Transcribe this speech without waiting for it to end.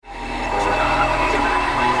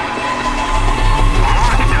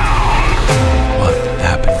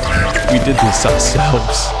did this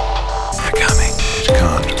ourselves. They're coming. It's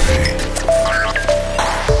gone to be.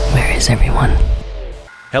 Where is everyone?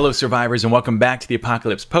 Hello, survivors, and welcome back to the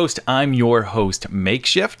Apocalypse Post. I'm your host,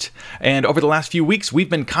 Makeshift, and over the last few weeks, we've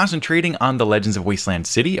been concentrating on the Legends of Wasteland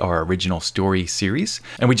City, our original story series,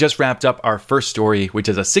 and we just wrapped up our first story, which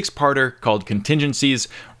is a six-parter called Contingencies,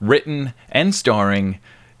 written and starring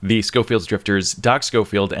the Skofield's Drifters, Doc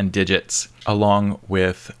Skofield and Digits, along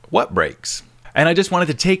with What Breaks. And I just wanted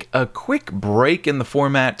to take a quick break in the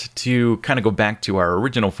format to kind of go back to our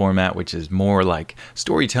original format, which is more like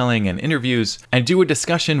storytelling and interviews, and do a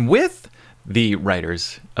discussion with the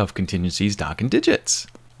writers of Contingencies, Doc and Digits.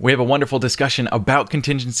 We have a wonderful discussion about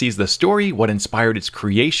Contingencies, the story, what inspired its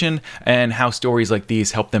creation, and how stories like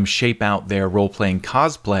these help them shape out their role-playing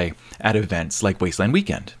cosplay at events like Wasteland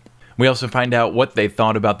Weekend. We also find out what they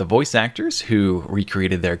thought about the voice actors who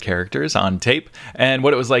recreated their characters on tape, and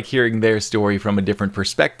what it was like hearing their story from a different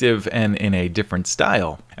perspective and in a different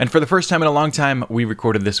style. And for the first time in a long time, we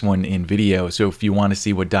recorded this one in video, so if you want to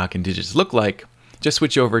see what Doc and Digits look like, just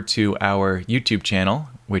switch over to our YouTube channel,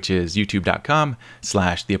 which is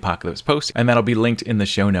youtube.com/theapocalypsepost, and that'll be linked in the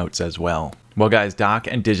show notes as well. Well, guys, Doc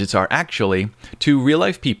and Digits are actually two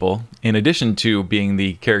real-life people, in addition to being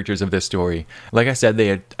the characters of this story. Like I said,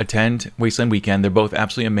 they attend Wasteland Weekend. They're both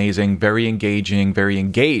absolutely amazing, very engaging, very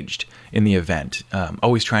engaged in the event,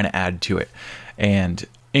 always trying to add to it, and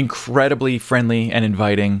incredibly friendly and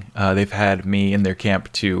inviting. They've had me in their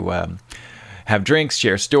camp to have drinks,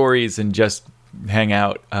 share stories, and just hang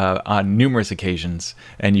out on numerous occasions,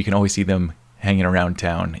 and you can always see them hanging around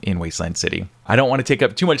town in Wasteland City. I don't want to take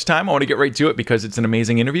up too much time. I want to get right to it because it's an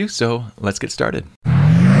amazing interview, so let's get started.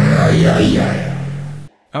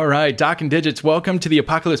 All right, Doc and Digits, welcome to the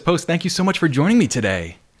Apocalypse Post. Thank you so much for joining me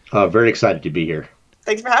today. Very excited to be here.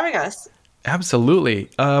 Thanks for having us.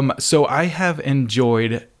 Absolutely. So I have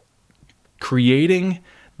enjoyed creating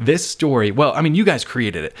this story. Well, I mean, you guys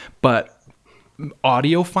created it, but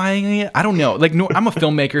audioifying it, I don't know. Like, no, I'm a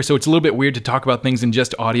filmmaker, so it's a little bit weird to talk about things in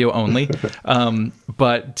just audio only.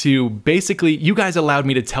 But to basically, you guys allowed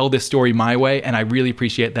me to tell this story my way, and I really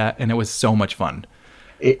appreciate that. And it was so much fun.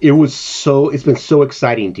 It's been so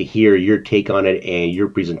exciting to hear your take on it and your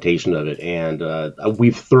presentation of it, and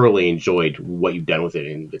we've thoroughly enjoyed what you've done with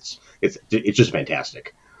it, and it's just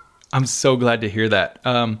fantastic. I'm so glad to hear that.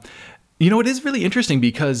 You know, it is really interesting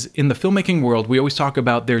because in the filmmaking world, we always talk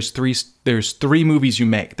about there's three movies you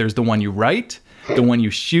make. There's the one you write, the one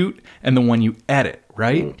you shoot, and the one you edit,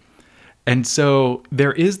 right? Mm. And so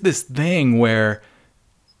there is this thing where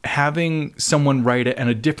having someone write it and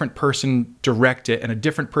a different person direct it and a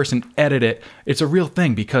different person edit it, it's a real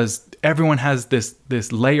thing because everyone has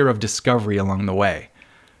this layer of discovery along the way.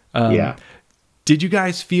 Yeah. Did you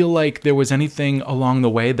guys feel like there was anything along the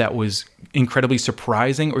way that was incredibly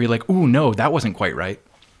surprising, or you're like, ooh, no, that wasn't quite right?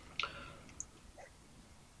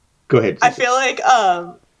 Go ahead. I feel like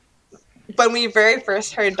when we very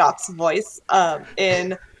first heard Doc's voice not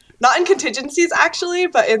in Contingencies actually,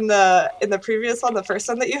 but in the previous one, the first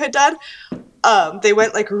one that you had done, they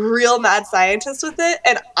went like real mad scientist with it,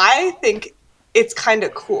 and I think it's kind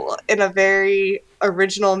of cool in a very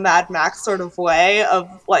original Mad Max sort of way of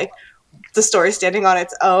like the story standing on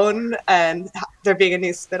its own and there being a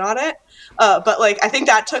new spin on it. But like, I think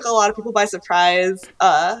that took a lot of people by surprise.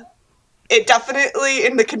 It definitely,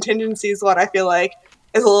 in the Contingencies one, I feel like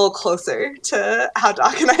is a little closer to how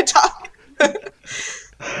Doc and I talk.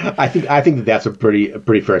 I think that's a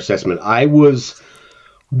pretty fair assessment. I was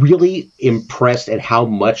really impressed at how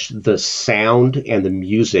much the sound and the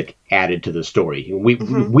music added to the story.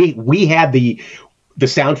 We had the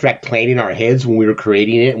soundtrack playing in our heads when we were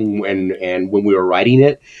creating it and when we were writing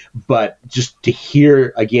it, but just to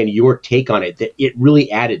hear again your take on it, that it really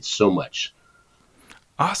added so much.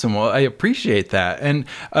 Awesome. Well, I appreciate that, and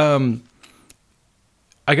I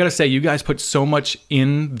gotta say, you guys put so much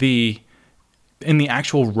in the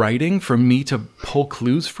actual writing for me to pull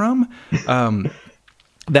clues from.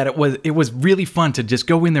 That it was really fun to just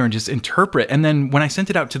go in there and just interpret. And then when I sent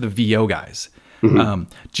it out to the VO guys,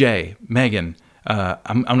 Jay, Megan,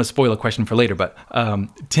 I'm going to spoil a question for later, but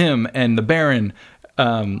Tim and the Baron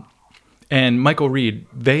and Michael Reed,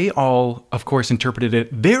 they all, of course, interpreted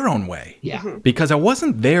it their own way. Yeah. Because I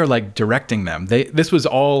wasn't there like directing them. This was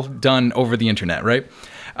all done over the internet, right?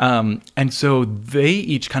 And so they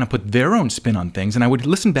each kind of put their own spin on things, and I would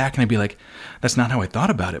listen back and I'd be like, that's not how I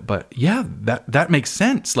thought about it, but yeah, that makes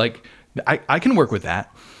sense. Like, I can work with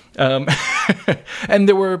that. And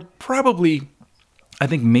there were probably, I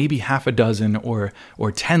think maybe half a dozen or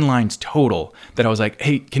 10 lines total that I was like,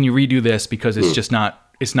 hey, can you redo this? Because it's just not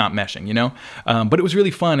meshing, you know? But it was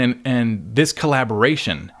really fun. And this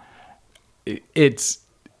collaboration, it's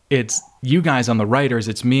you guys on the writers,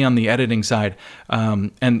 it's me on the editing side,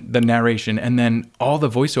 and the narration, and then all the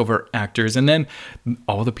voiceover actors, and then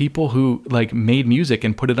all the people who like made music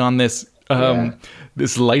and put it on this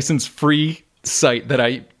this license-free site that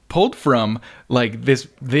I pulled from. Like this,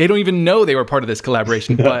 they don't even know they were part of this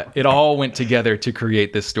collaboration, but it all went together to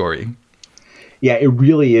create this story. Yeah, it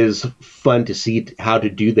really is fun to see how to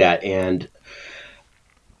do that. And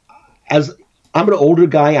as I'm an older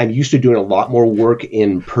guy, I'm used to doing a lot more work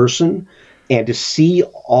in person, and to see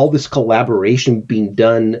all this collaboration being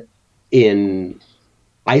done in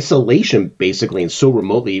isolation, basically, and so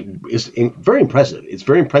remotely, is very impressive. It's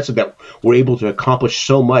very impressive that we're able to accomplish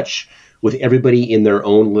so much with everybody in their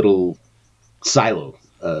own little silo.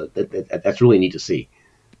 That's really neat to see.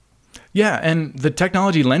 Yeah, and the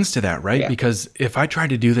technology lends to that, right? Yeah. Because if I tried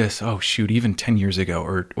to do this, even 10 years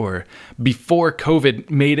ago or before COVID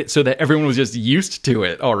made it so that everyone was just used to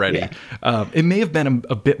it already, it may have been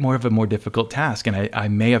a bit more of a more difficult task. And I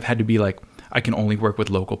may have had to be like, I can only work with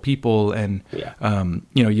local people. And,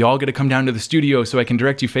 you all get to come down to the studio so I can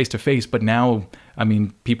direct you face to face. But now, I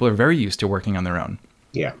mean, people are very used to working on their own.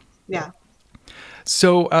 Yeah. Yeah.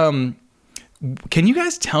 So can you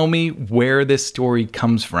guys tell me where this story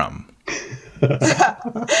comes from?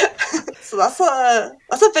 So that's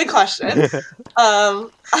a big question.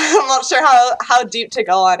 I'm not sure how deep to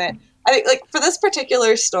go on it. I think like for this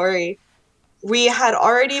particular story, we had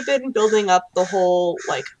already been building up the whole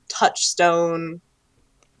like touchstone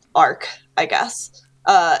arc, I guess.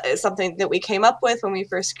 It's something that we came up with when we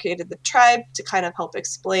first created the tribe to kind of help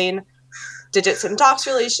explain Digits and Doc's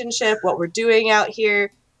relationship, what we're doing out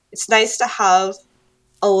here. It's nice to have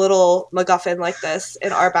a little MacGuffin like this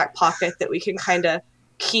in our back pocket that we can kind of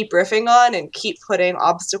keep riffing on and keep putting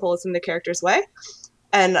obstacles in the character's way.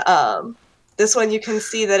 And this one, you can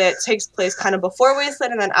see that it takes place kind of before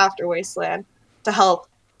Wasteland and then after Wasteland to help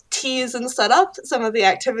tease and set up some of the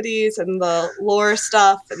activities and the lore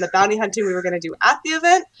stuff and the bounty hunting we were going to do at the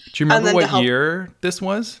event. Do you remember what year this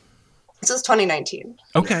was? This was 2019.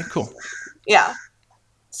 Okay, cool. Yeah.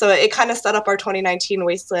 So it kind of set up our 2019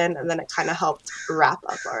 Wasteland, and then it kind of helped wrap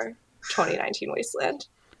up our 2019 Wasteland.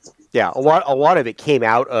 Yeah, a lot of it came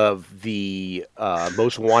out of the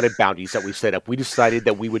Most Wanted bounties that we set up. We decided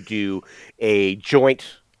that we would do a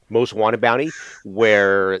joint Most Wanted bounty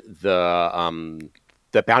where the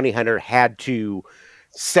bounty hunter had to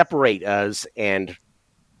separate us and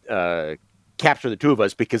capture the two of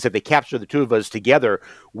us, because if they capture the two of us together,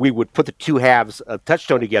 we would put the two halves of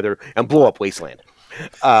Touchstone together and blow up Wasteland.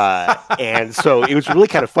 And so it was really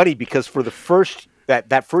kind of funny because for the first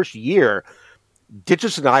that first year,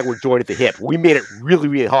 Digits and I were joined at the hip. We made it really,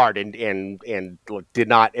 really hard and did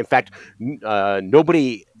not. In fact,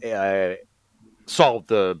 nobody managed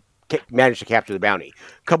to capture the bounty.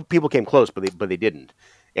 A couple people came close, but they didn't.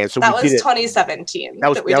 And so that was 2017. That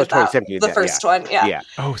was 2017. The first one, yeah.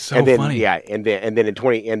 Oh, so and then, funny. Yeah, and then in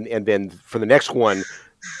 20 and then for the next one,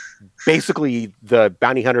 basically the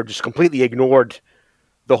bounty hunter just completely ignored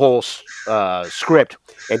the whole script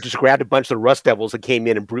and just grabbed a bunch of the Rust Devils and came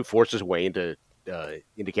in and brute forced his way into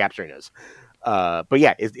capturing us. But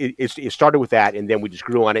yeah, it started with that, and then we just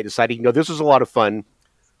grew on it. Decided, this is a lot of fun.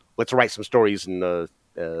 Let's write some stories and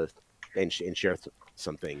share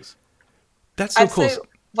some things. That's so cool. Say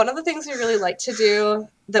one of the things we really like to do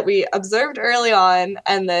that we observed early on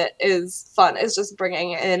and that is fun is just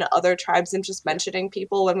bringing in other tribes and just mentioning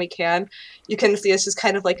people when we can. You can see us just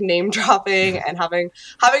kind of like name dropping and having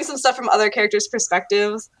some stuff from other characters'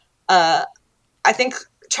 perspectives. I think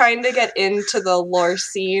trying to get into the lore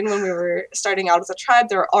scene when we were starting out as a tribe,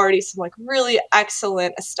 there were already some like really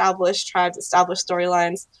excellent established tribes, established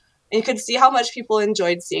storylines. And you could see how much people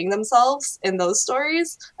enjoyed seeing themselves in those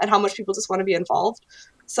stories and how much people just want to be involved.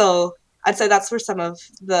 So I'd say that's where some of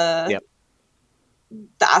the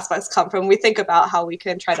aspects come from. We think about how we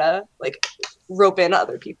can try to like rope in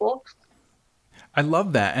other people. I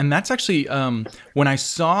love that. And that's actually, when I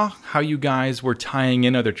saw how you guys were tying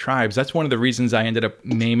in other tribes, that's one of the reasons I ended up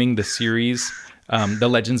naming the series The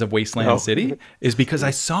Legends of Wasteland City, is because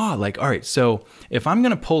I saw like, all right, so if I'm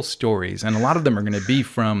going to pull stories, and a lot of them are going to be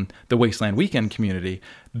from the Wasteland Weekend community,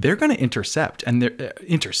 they're going to intercept and they're they're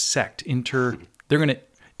going to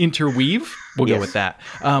interweave. We'll go with that.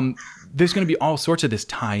 There's going to be all sorts of this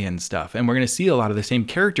tie-in stuff, and we're going to see a lot of the same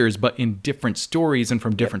characters, but in different stories and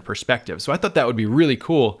from different perspectives. So I thought that would be really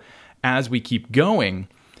cool as we keep going,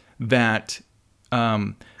 that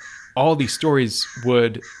all these stories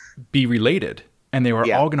would be related, and they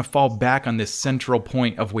were all going to fall back on this central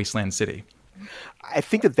point of Wasteland City. I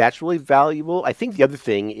think that that's really valuable. I think the other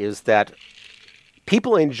thing is that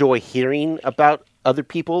people enjoy hearing about other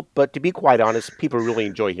people, but to be quite honest, people really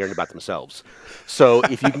enjoy hearing about themselves. So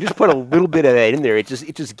if you can just put a little bit of that in there, it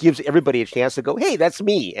just gives everybody a chance to go, hey, that's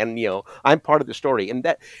me, and I'm part of the story, and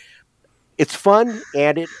that it's fun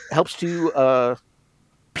and it helps to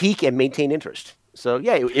pique and maintain interest. So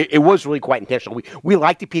yeah, it was really quite intentional. We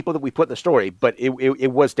like the people that we put in the story, but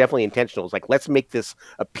it was definitely intentional. It's like, let's make this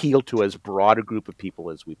appeal to as broad a group of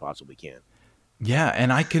people as we possibly can. Yeah,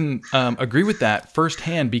 and I can agree with that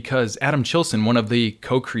firsthand because Adam Chilson, one of the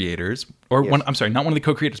co-creators, or Yes. I'm sorry, not one of the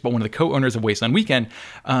co-creators, but one of the co-owners of Wasteland Weekend,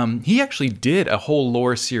 he actually did a whole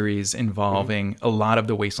lore series involving a lot of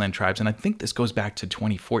the Wasteland tribes, and I think this goes back to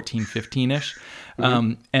 2014, 15-ish.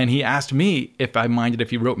 And he asked me if I minded if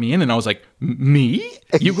he wrote me in, and I was like, me?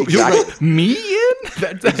 You wrote me in?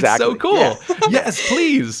 That's Exactly. so cool. Yeah. Yes,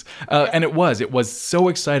 please. And it was so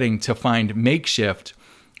exciting to find Makeshift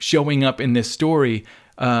showing up in this story,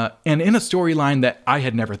 and in a storyline that I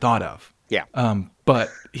had never thought of. Yeah. But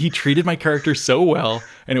he treated my character so well,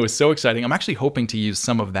 and it was so exciting. I'm actually hoping to use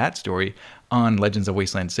some of that story on Legends of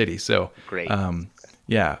Wasteland City. So, Great.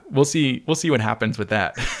 Yeah, we'll see what happens with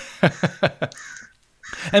that.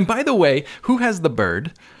 And by the way, who has the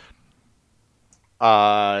bird?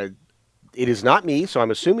 It is not me, so I'm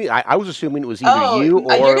assuming. I was assuming it was either you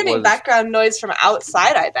or you're it getting was. background noise from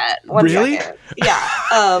outside, I bet. One Really? second. Yeah.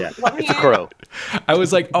 Yeah, Let me. it's a crow. I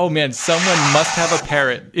was like, oh man, someone must have a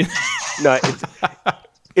parrot. No,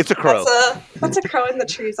 it's a crow. That's a crow in the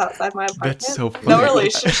trees outside my apartment. That's so funny. No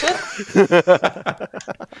relationship.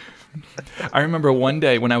 I remember one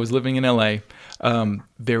day when I was living in LA,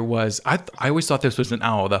 there was, I always thought this was an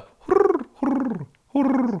owl. The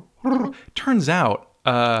turns out,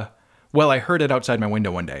 well, I heard it outside my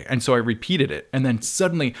window one day, and so I repeated it, and then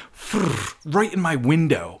suddenly, right in my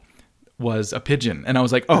window was a pigeon, and I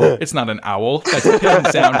was like, "Oh, it's not an owl. That's a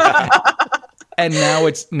pigeon sound." And now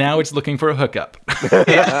it's looking for a hookup.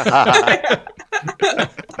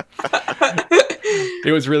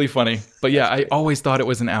 It was really funny, but yeah, I always thought it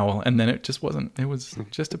was an owl, and then it just wasn't. It was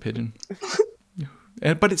just a pigeon.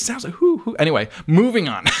 But it sounds like whoo. Anyway, moving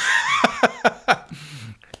on.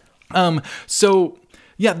 So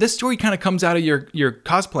yeah, this story kind of comes out of your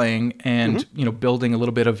cosplaying and building a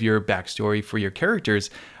little bit of your backstory for your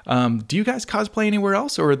characters. Do you guys cosplay anywhere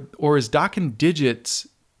else, or is Doc and Digits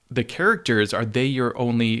the characters? Are they your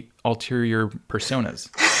only ulterior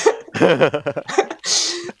personas?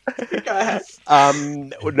 Go ahead.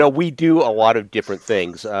 No, we do a lot of different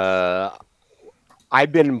things.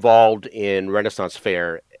 I've been involved in Renaissance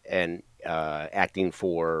Fair and acting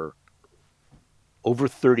for over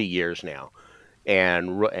 30 years now.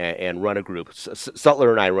 And run a group. Sutler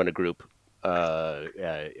and I run a group on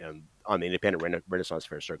the independent Renaissance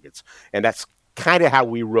Fair circuits, and that's kind of how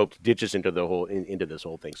we roped Ditches into into this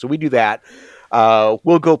whole thing. So we do that.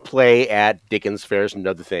 We'll go play at Dickens fairs and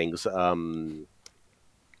other things. I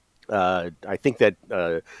think that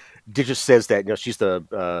Ditches says that she's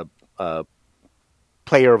the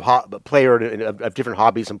player of different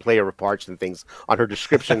hobbies and player of parts and things on her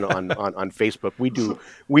description on Facebook. We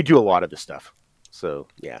do a lot of this stuff. So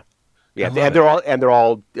yeah, and they're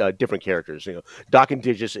all different characters. Doc and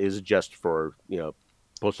Digis is just for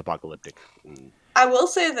post-apocalyptic. I will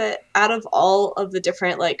say that out of all of the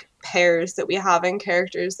different pairs that we have and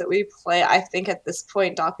characters that we play, I think at this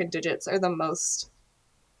point Doc and Digits are the most.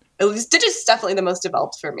 At least Digits is definitely the most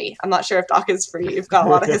developed for me. I'm not sure if Doc is for you. You've got a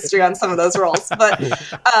lot of history on some of those roles, but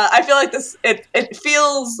I feel like this. It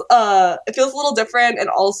feels a little different, and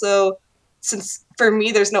also since for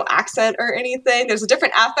me there's no accent or anything, there's a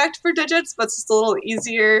different affect for Digits, but it's just a little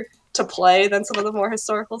easier to play than some of the more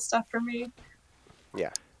historical stuff for me. Yeah.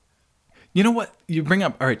 You know what? You bring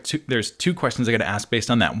up, all right, there's two questions I got to ask based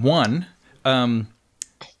on that. One,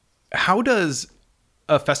 how does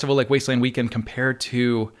a festival like Wasteland Weekend compare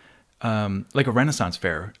to like a Renaissance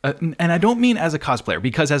Fair? And I don't mean as a cosplayer,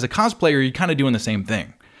 because as a cosplayer, you're kind of doing the same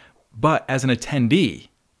thing. But as an attendee,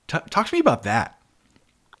 talk to me about that.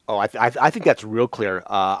 Oh, I think that's real clear.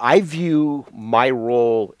 I view my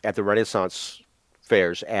role at the Renaissance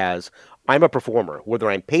Fairs as I'm a performer. Whether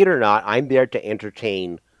I'm paid or not, I'm there to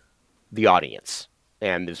entertain the audience.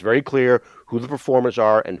 And it's very clear who the performers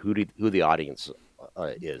are and who the audience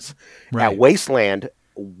is. Right. At Wasteland,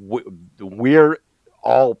 we're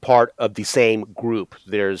all part of the same group.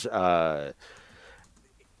 There's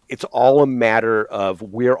it's all a matter of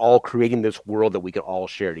we're all creating this world that we can all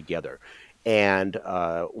share together. And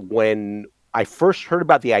when I first heard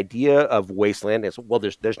about the idea of Wasteland as well.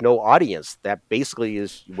 There's no audience. That basically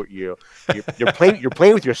is what you're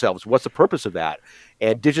playing with yourselves. What's the purpose of that?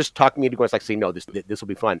 And did just talk me into going like saying, no, this will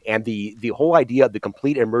be fun. And the whole idea of the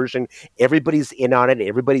complete immersion, everybody's in on it, and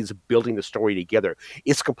everybody's building the story together.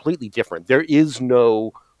 It's completely different. There is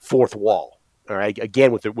no fourth wall. All right.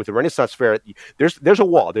 Again, with the Renaissance Fair, there's a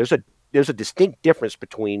wall. There's a distinct difference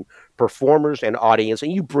between performers and audience,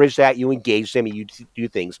 and you bridge that, you engage them, and you do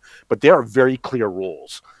things. But there are very clear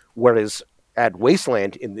rules. Whereas at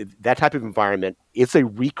Wasteland, in that type of environment, it's a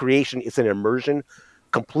recreation, it's an immersion,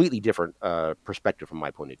 completely different perspective from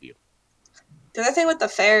my point of view. The other thing with the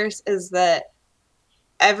fairs is that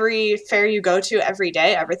every fair you go to every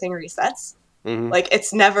day, everything resets. Mm-hmm. Like,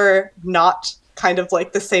 it's never not kind of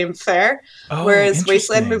like the same fair, whereas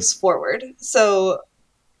Wasteland moves forward. So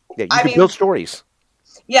yeah, you can build stories.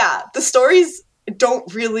 Yeah, the stories you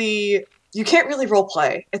can't really role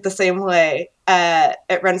play it the same way at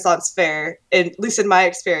Renaissance Fair, at least in my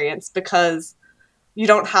experience, because you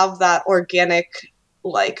don't have that organic,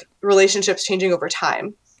 like, relationships changing over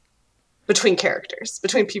time between characters,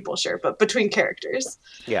 between people, sure, but between characters.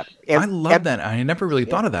 Yeah. I love that. I never really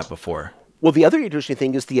thought of that before. Well, the other interesting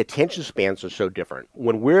thing is the attention spans are so different.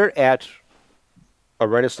 When we're at a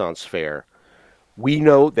Renaissance Fair, we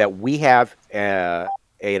know that we have an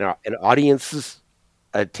audience's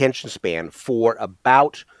attention span for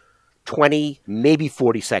about 20, maybe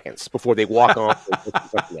 40 seconds before they walk on.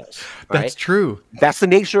 That's true. That's the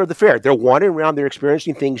nature of the fair. They're wandering around, they're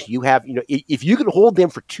experiencing things. You have, if you can hold them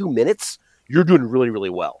for 2 minutes, you're doing really, really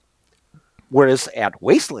well. Whereas at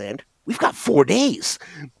Wasteland, we've got 4 days.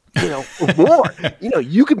 Or more.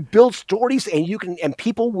 You can build stories, and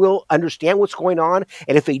people will understand what's going on.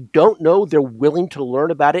 And if they don't know, they're willing to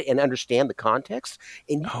learn about it and understand the context.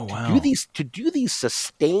 And to do these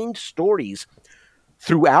sustained stories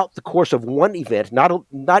throughout the course of one event,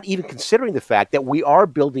 not even considering the fact that we are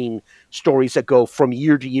building stories that go from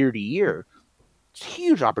year to year to year, it's a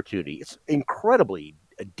huge opportunity. It's incredibly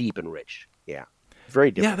deep and rich. Yeah. Very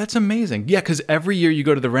different. Yeah, that's amazing. Yeah, because every year you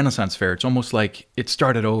go to the Renaissance Fair, it's almost like it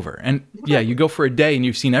started over. And yeah, you go for a day and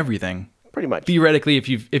you've seen everything. Pretty much. Theoretically, if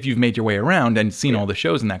you've made your way around and seen all the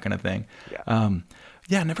shows and that kind of thing. Yeah.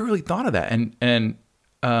 I never really thought of that. And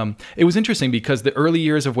it was interesting because the early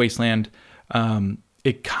years of Wasteland,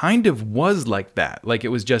 it kind of was like that. Like, it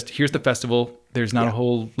was just, here's the festival. There's not a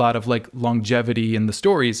whole lot of like longevity in the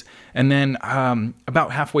stories. And then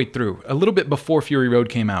about halfway through, a little bit before Fury Road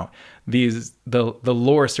came out, the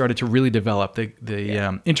lore started to really develop.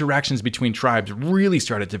 The interactions between tribes really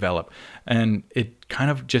started to develop, and it kind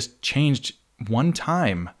of just changed one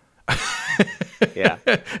time. Yeah,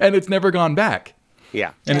 and it's never gone back.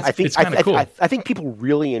 Yeah, and it's kind of cool. I think people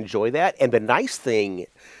really enjoy that, and the nice thing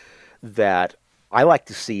that I like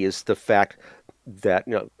to see is the fact that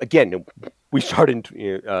again, we started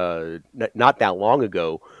not that long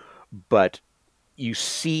ago, but you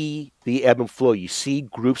see the ebb and flow. You see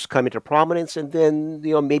groups come into prominence, and then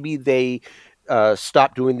maybe they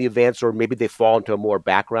stop doing the events, or maybe they fall into a more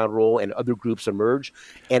background role, and other groups emerge.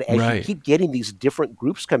 And as you keep getting these different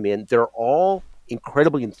groups come in, they're all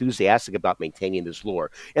incredibly enthusiastic about maintaining this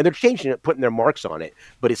lore, and they're changing it, putting their marks on it.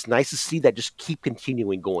 But it's nice to see that just keep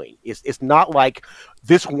continuing going. It's not like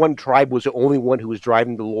this one tribe was the only one who was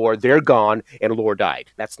driving the lore. They're gone, and lore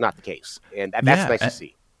died. That's not the case, and that's nice to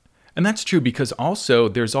see. And that's true, because also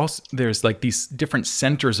there's like these different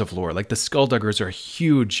centers of lore. Like the Skullduggers are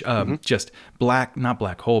huge, just not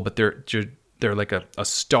black hole, but they're like a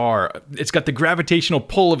star. It's got the gravitational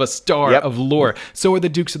pull of a star of lore. So are the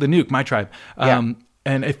Dukes of the Nuke, my tribe. And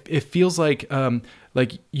it feels like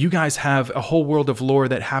you guys have a whole world of lore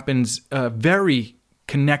that happens very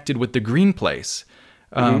connected with the Green Place.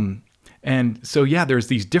 And so, there's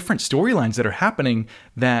these different storylines that are happening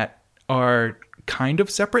that are kind of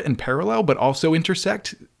separate and parallel, but also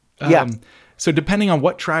intersect. So depending on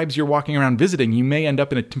what tribes you're walking around visiting, you may end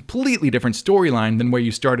up in a completely different storyline than where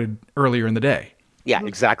you started earlier in the day. Yeah,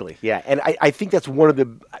 exactly. Yeah, and I think that's one of the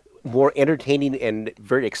more entertaining and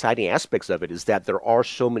very exciting aspects of it, is that there are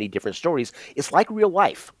so many different stories. It's like real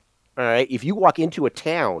life. All right, if you walk into a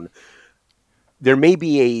town, there may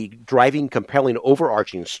be a driving, compelling,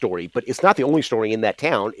 overarching story, but it's not the only story in that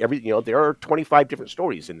town. There are 25 different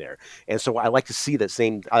stories in there, and so I like to see that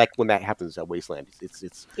same. I like when that happens at Wasteland.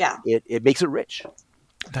 It makes it rich.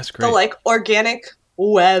 That's great. The like organic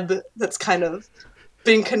web that's kind of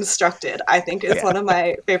being constructed, I think, is one of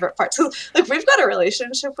my favorite parts. So, like, we've got a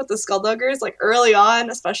relationship with the Skullduggers, like, early on,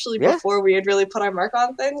 especially before we had really put our mark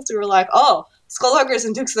on things. We were like, oh, Skullduggers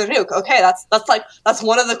and Dukes of the Nuke. Okay, that's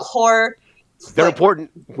one of the core They're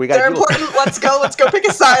important. They're important. Let's go pick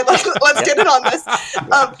a side. Let's get in on this.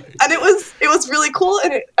 And it was really cool,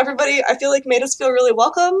 and everybody, I feel like, made us feel really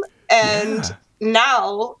welcome. And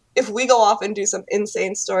now, if we go off and do some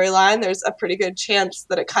insane storyline, there's a pretty good chance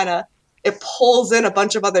that it pulls in a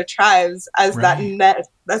bunch of other tribes as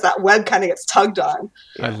that web kind of gets tugged on.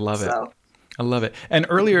 I love it. I love it. And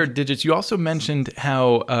earlier, Digits, you also mentioned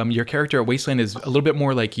how your character at Wasteland is a little bit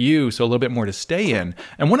more like you, so a little bit more to stay in.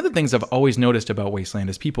 And one of the things I've always noticed about Wasteland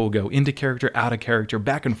is people go into character, out of character,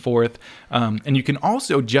 back and forth. And you can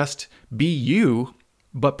also just be you,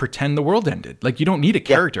 but pretend the world ended. Like, you don't need a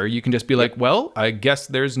character. You can just be like, well, I guess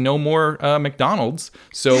there's no more McDonald's,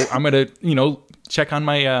 so I'm going to, check on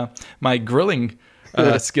my my grilling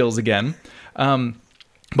skills again.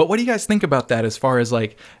 But what do you guys think about that as far as,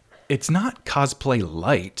 like, it's not cosplay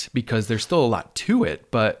light because there's still a lot to it,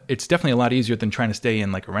 but it's definitely a lot easier than trying to stay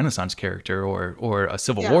in like a Renaissance character or a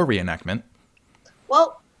Civil War reenactment.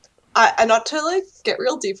 Well, I not to like get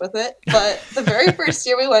real deep with it, but the very first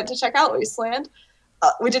year we went to check out Wasteland,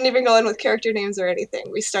 we didn't even go in with character names or anything.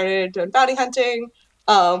 We started doing bounty hunting,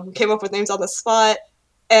 came up with names on the spot,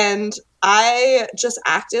 and I just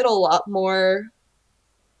acted a lot more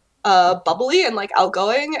bubbly and like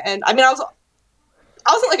outgoing. And I mean, I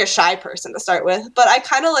wasn't like a shy person to start with, but I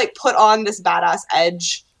kind of like put on this badass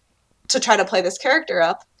edge to try to play this character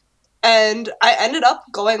up. And I ended up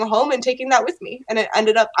going home and taking that with me. And it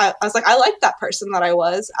ended up, I was like, I like that person that I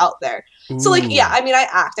was out there. Ooh. So like, yeah, I mean,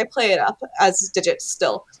 I play it up as Digits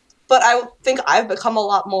still, but I think I've become a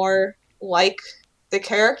lot more like the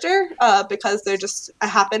character because I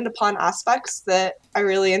happened upon aspects that I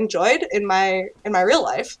really enjoyed in my real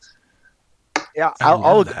life. Yeah,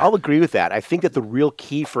 I'll agree with that. I think that the real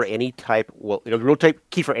key for any type,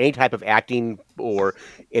 key for any type of acting or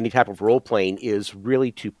any type of role playing is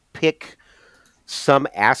really to pick some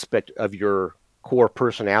aspect of your core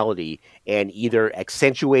personality and either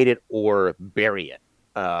accentuate it or bury it.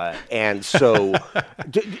 And so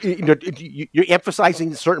you're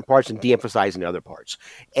emphasizing certain parts and de-emphasizing other parts,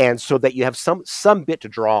 and so that you have some bit to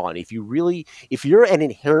draw on. If you're an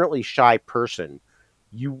inherently shy person,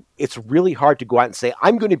 it's really hard to go out and say,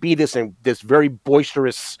 I'm going to be this very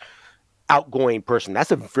boisterous, outgoing person.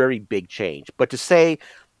 That's a very big change. But to say,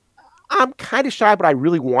 I'm kind of shy, but I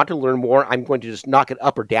really want to learn more, I'm going to just knock it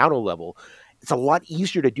up or down a level. It's a lot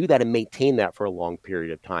easier to do that and maintain that for a long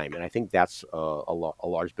period of time. And I think that's a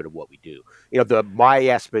large bit of what we do. My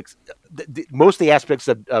aspects, most of the aspects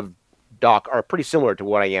of Doc are pretty similar to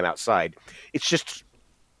what I am outside. It's just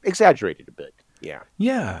exaggerated a bit. Yeah.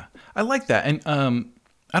 Yeah. I like that. And,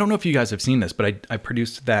 I don't know if you guys have seen this, but I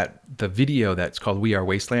produced the video that's called We Are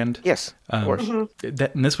Wasteland. Yes, of course. And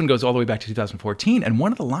this one goes all the way back to 2014. And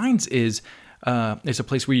one of the lines is, it's a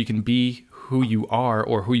place where you can be who you are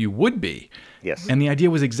or who you would be. Yes. And the idea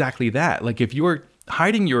was exactly that. Like, if you're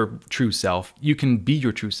hiding your true self, you can be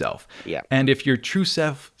your true self. Yeah. And if your true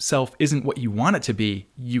self isn't what you want it to be,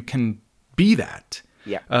 you can be that.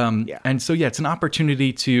 Yeah. And so, it's an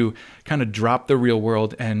opportunity to kind of drop the real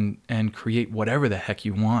world and create whatever the heck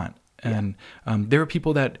you want. And there are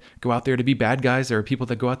people that go out there to be bad guys. There are people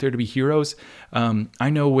that go out there to be heroes. I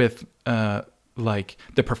know with like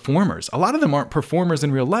the performers, a lot of them aren't performers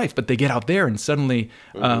in real life, but they get out there and suddenly,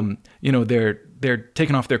 they're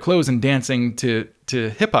taking off their clothes and dancing to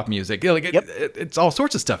hip hop music. It's all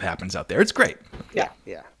sorts of stuff happens out there. It's great. Yeah.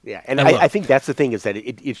 And I think that's the thing, is that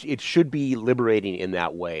it should be liberating in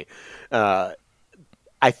that way.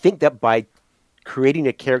 I think that by creating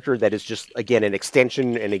a character that is just, again, an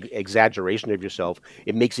extension and exaggeration of yourself,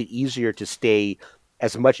 it makes it easier to stay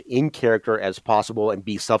as much in character as possible and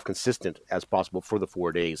be self-consistent as possible for the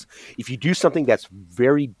 4 days. If you do something that's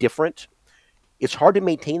very different, it's hard to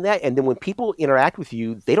maintain that. And then when people interact with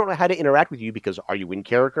you, they don't know how to interact with you because are you in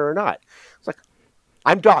character or not? It's like,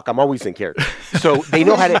 I'm Doc. I'm always in character. So they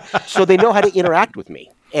know how to interact with me.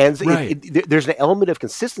 And there's an element of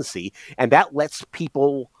consistency, and that lets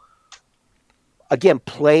people, again,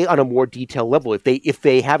 play on a more detailed level. If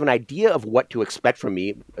they have an idea of what to expect from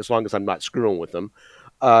me, as long as I'm not screwing with them,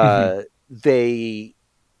 they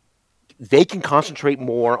can concentrate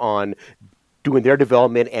more on doing their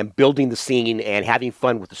development and building the scene and having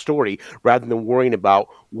fun with the story rather than worrying about,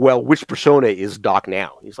 well, which persona is Doc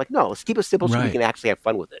now? He's like, no, let's keep it simple so we can actually have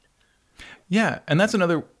fun with it. Yeah, and that's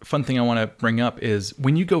another fun thing I want to bring up is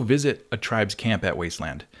when you go visit a tribe's camp at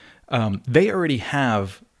Wasteland, they already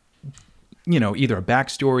have, either a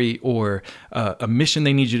backstory or a mission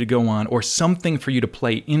they need you to go on or something for you to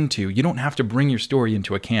play into. You don't have to bring your story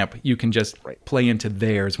into a camp. You can just play into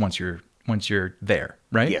theirs once you're there,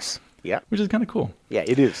 right? Yes. Yeah. Which is kind of cool. Yeah,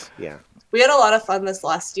 it is. Yeah. we had a lot of fun this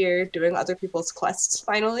last year doing other people's quests.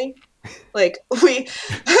 Finally, like we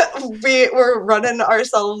were running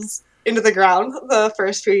ourselves into the ground the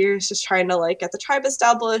first few years, just trying to like get the tribe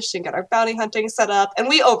established and get our bounty hunting set up, and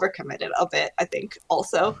we overcommitted a bit, I think,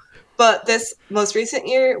 also. But this most recent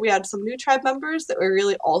year, we had some new tribe members that were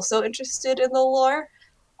really also interested in the lore.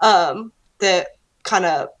 That kind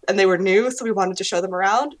of, and they were new, so we wanted to show them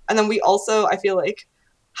around. And then we also, I feel like,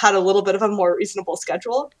 had a little bit of a more reasonable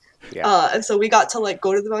schedule. Yeah. And so we got to like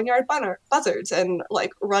go to the Boneyard Buzzards and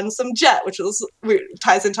like run some jet, which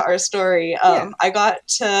ties into our story. I got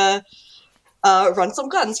to run some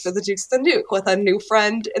guns for the Dukes of the Nuke with a new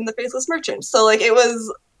friend in the Faceless Merchant. So like it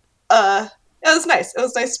was nice. It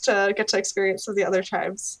was nice to get to experience some of the other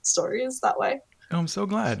tribes' stories that way. Oh, I'm so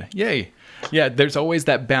glad. Yay. Yeah, there's always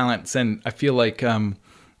that balance. And I feel like,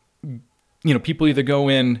 people either go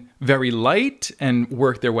in very light and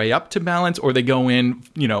work their way up to balance, or they go in,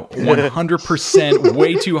 100%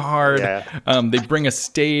 way too hard. Yeah. They bring a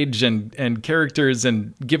stage and characters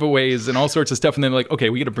and giveaways and all sorts of stuff. And then like, okay,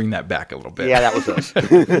 we got to bring that back a little bit. Yeah, that was us.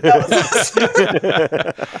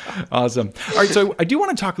 Awesome. All right. So I do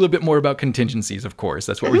want to talk a little bit more about contingencies, of course.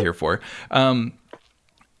 That's what we're here for.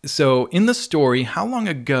 So in the story, how long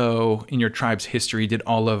ago in your tribe's history did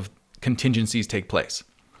all of Contingencies take place?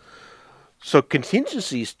 So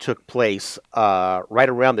Contingencies took place right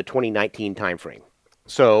around the 2019 timeframe.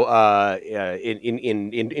 So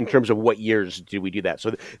in terms of what years did we do that?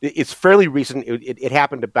 So it's fairly recent. It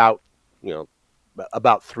happened about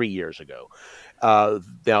 3 years ago.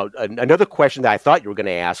 Now, another question that I thought you were going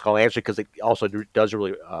to ask, I'll answer because it also does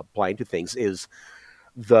really apply to things, is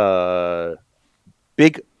the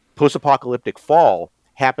big post-apocalyptic fall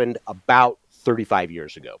happened about 35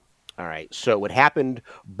 years ago. All right. So it happened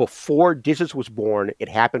before Digits was born. It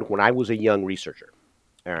happened when I was a young researcher.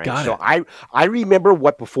 All right. So I remember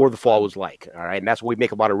what before the fall was like. All right. And that's why we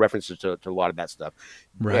make a lot of references to a lot of that stuff.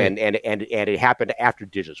 Right. And it happened after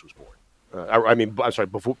Digits was born.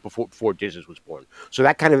 Before Digits was born. So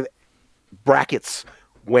that kind of brackets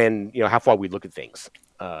when, how far we look at things.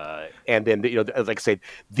 And then, like I said,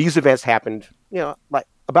 these events happened, like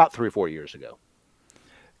about 3 or 4 years ago.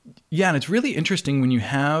 Yeah, and it's really interesting when you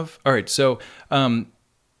have... All right, so a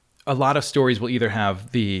lot of stories will either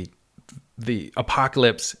have the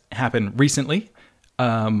apocalypse happen recently,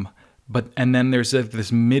 and then there's this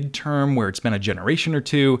midterm where it's been a generation or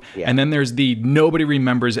two, and then there's the nobody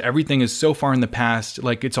remembers, everything is so far in the past,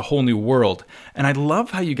 like it's a whole new world. And I love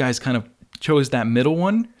how you guys kind of chose that middle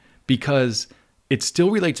one, because it still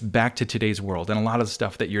relates back to today's world, and a lot of the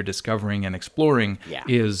stuff that you're discovering and exploring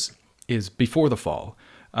is before the fall.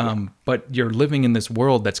 But you're living in this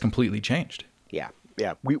world that's completely changed. Yeah.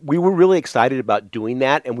 We were really excited about doing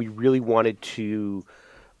that, and we really wanted to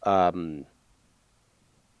kind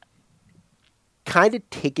of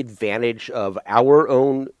take advantage of our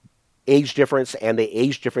own age difference and the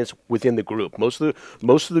age difference within the group. Most of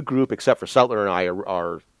the group, except for Sutler and I,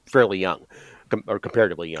 are fairly young, or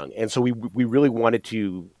comparatively young, and so we really wanted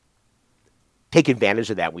to take advantage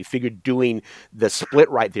of that. We figured doing the split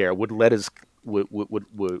right there would let us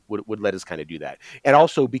let us kind of do that. And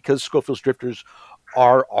also because Skofield's Drifters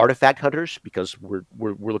are artifact hunters, because we're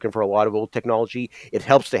looking for a lot of old technology, it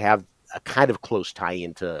helps to have a kind of close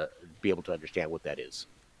tie-in to be able to understand what that is.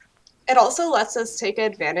 It also lets us take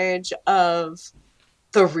advantage of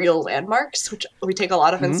the real landmarks, which we take a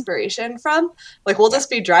lot of inspiration from. Like, we'll just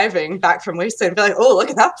be driving back from Wasteland and be like, oh, look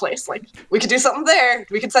at that place. Like, we could do something there.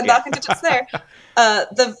 We could send out contingents there.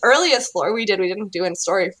 The earliest lore we didn't do in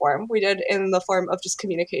story form. We did in the form of just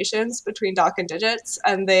communications between Doc and Digits,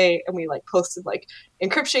 and we like posted like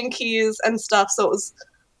encryption keys and stuff. So it was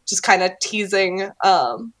just kind of teasing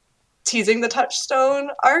the Touchstone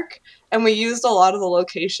arc, and we used a lot of the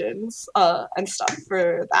locations and stuff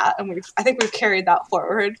for that, and I think we've carried that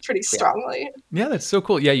forward pretty strongly. Yeah, that's so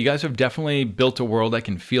cool. Yeah, you guys have definitely built a world. I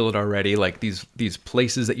can feel it already. Like these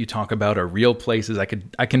places that you talk about are real places. I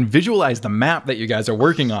can visualize the map that you guys are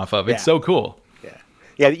working off of. It's so cool.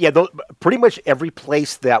 Yeah. Pretty much every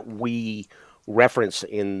place that we reference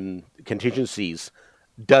in Contingencies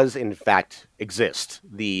does in fact exist.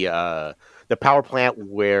 The power plant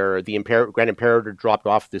where the Grand Imperator dropped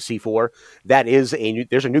off the C4, there's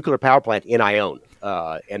a nuclear power plant in Ione,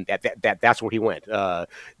 and that's where he went. The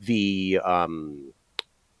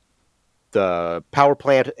power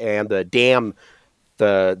plant and the dam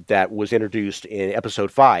that was introduced in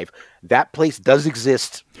episode 5, that place does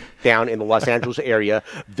exist down in the Los Angeles area.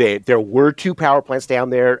 There were 2 power plants down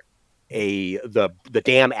there. The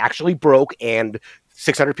dam actually broke, and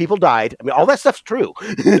 600 people died. I mean, all that stuff's true.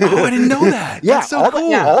 Oh, I didn't know that. Yeah, That's so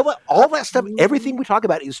cool. all that stuff, everything we talk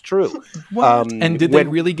about is true. And did they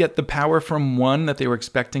really get the power from one that they were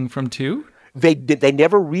expecting from two? They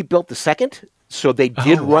never rebuilt the second. So they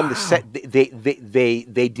did run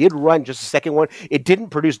they did run just the second one. It didn't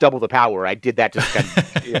produce double the power. I did that just kind of,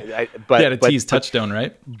 to tease Touchstone,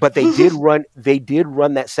 right? But they did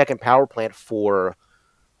run that second power plant for,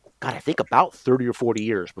 God, I think about 30 or 40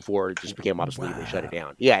 years before it just became obsolete and they shut it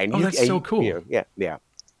down. Yeah, and that's so cool. Yeah.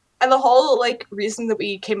 And the whole reason that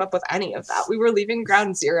we came up with any of that, we were leaving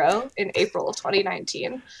Ground Zero in April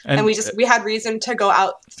 2019, and we had reason to go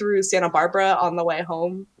out through Santa Barbara on the way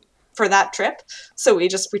home for that trip. So we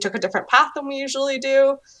took a different path than we usually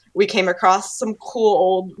do. We came across some cool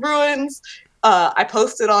old ruins. I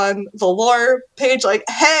posted on the lore page,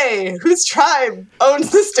 hey, whose tribe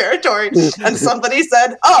owns this territory? And somebody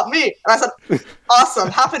said, oh, me. And I said, awesome.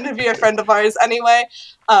 Happened to be a friend of ours anyway.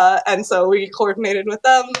 And so we coordinated with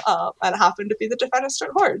them and happened to be the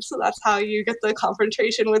Defenestrant Horde. So that's how you get the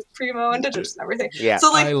confrontation with Primo and Digits and everything. Yeah.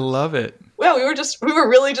 So I love it. Yeah, we were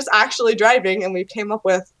really just actually driving, and we came up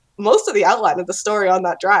with most of the outline of the story on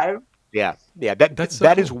that drive. Yeah.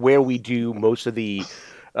 That is where we do most of the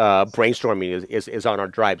brainstorming is on our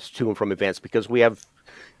drives to and from events, because we have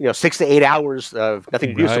 6 to 8 hours of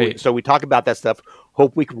nothing to do. Right. So we talk about that stuff.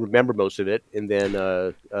 Hope we can remember most of it, and then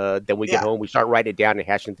we get home. We start writing it down and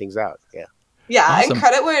hashing things out. Yeah. Yeah, Awesome. And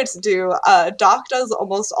credit where it's due. Doc does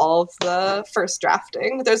almost all of the first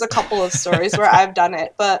drafting. There's a couple of stories where I've done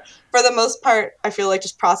it, but for the most part, I feel like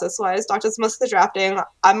just process-wise, Doc does most of the drafting.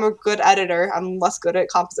 I'm a good editor. I'm less good at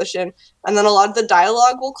composition. And then a lot of the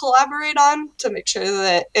dialogue we'll collaborate on to make sure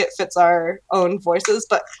that it fits our own voices.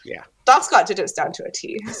 But yeah, Doc's got Digits down to a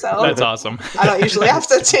T. So that's awesome. I don't usually have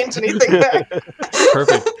to change anything there.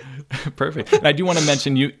 Perfect. And I do want to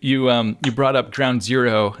mention you brought up Ground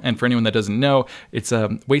Zero, and for anyone that doesn't know, it's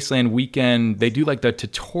a Wasteland weekend. They do the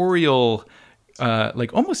tutorial,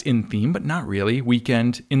 almost in theme, but not really,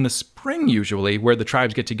 weekend in the spring usually, where the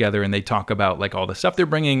tribes get together and they talk about all the stuff they're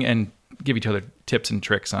bringing and give each other tips and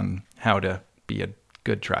tricks on how to be a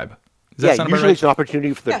good tribe. Does that sound about usually right? it's an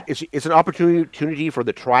opportunity for it's an opportunity for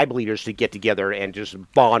the tribe leaders to get together and just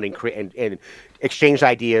bond and exchange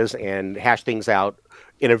ideas and hash things out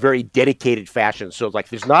in a very dedicated fashion. So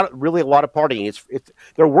there's not really a lot of partying.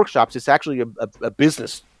 There are workshops. It's actually a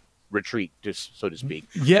business retreat, just so to speak,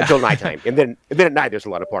 until nighttime, and then at night there's a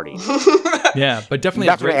lot of partying. Yeah, but definitely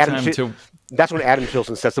a great time to. That's when Adam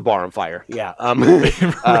Chilson sets the bar on fire. Yeah.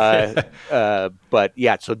 But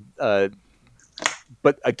yeah. So.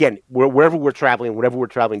 But again, wherever we're traveling, whenever we're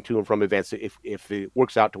traveling to and from events, if it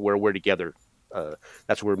works out to where we're together,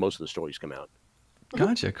 that's where most of the stories come out.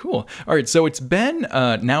 Gotcha. Cool. All right. So it's been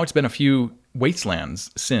a few wastelands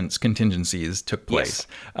since Contingencies took place.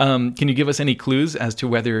 Yes. Can you give us any clues as to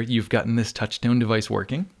whether you've gotten this touchstone device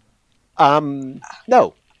working? No.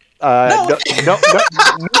 No. I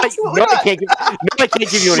can't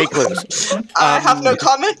give you any clues. I have no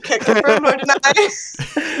comment. Can't confirm nor deny.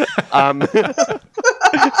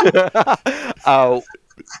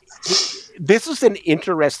 This is an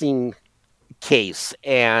interesting case,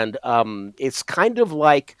 and it's kind of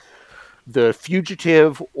like The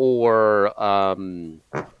Fugitive or a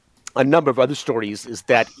number of other stories, is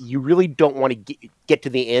that you really don't want to get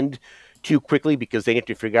to the end too quickly, because they need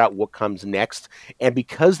to figure out what comes next. And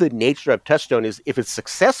because the nature of Touchstone is, if it's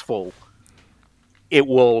successful, it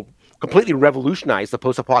will completely revolutionize the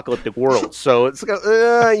post-apocalyptic world. So it's so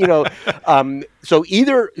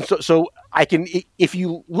I can, if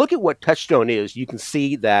you look at what Touchstone is, you can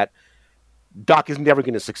see that Doc is never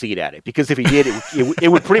going to succeed at it, because if he did, it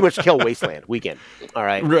would pretty much kill Wasteland Weekend. All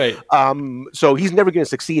right. Right. So he's never going to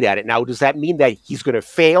succeed at it. Now, does that mean that he's going to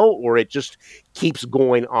fail, or it just keeps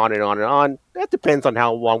going on and on and on? That depends on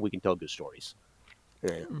how long we can tell good stories.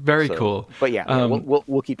 Yeah. Very cool. But yeah,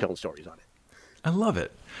 we'll keep telling stories on it. I love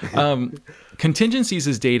it. Contingencies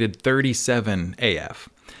is dated 37 AF.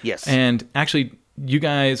 Yes. And actually, you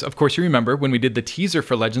guys, of course, you remember when we did the teaser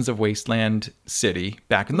for Legends of Wasteland City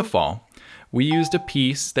back in the fall, we used a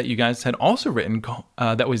piece that you guys had also written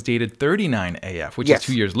that was dated 39 AF, which is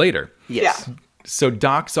 2 years later. Yes. Yeah. So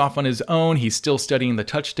Doc's off on his own. He's still studying the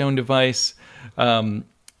Touchstone device.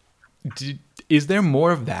 Is there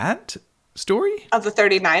more of that story? Of the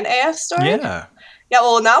 39 AF story? Yeah. Yeah,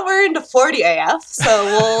 well, now we're into 40 AF,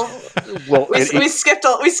 so we skipped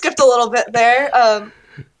a little bit there.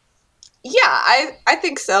 Yeah, I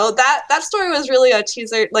think so. That story was really a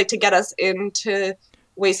teaser, to get us into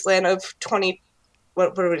Wasteland of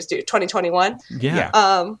 2021.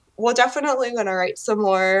 Yeah. We're definitely going to write some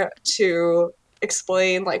more to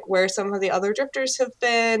explain like where some of the other drifters have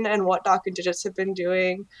been and what Doc and Digits have been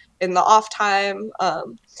doing in the off time.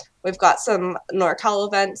 We've got some NorCal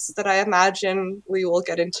events that I imagine we will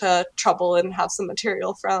get into trouble and have some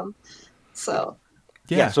material from. So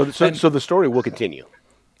So the story will continue.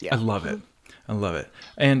 Yeah, I love it. I love it.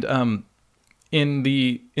 And in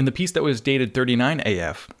the piece that was dated 39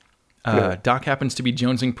 AF, Doc happens to be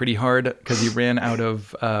jonesing pretty hard because he ran out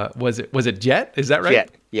of was it Jet? Is that right? Jet.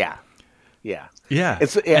 Yeah. Yeah.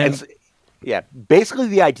 Basically,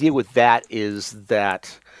 the idea with that is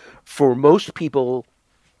that for most people,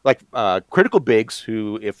 like Critical Biggs,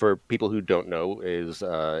 who, if for people who don't know, is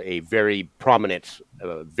a very prominent,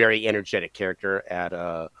 very energetic character at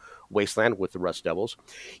Wasteland with the Rust Devils.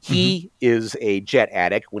 He is a Jet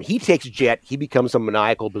addict. When he takes Jet, he becomes a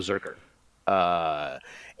maniacal berserker.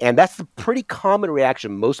 And that's the pretty common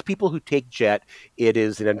reaction. Most people who take Jet, it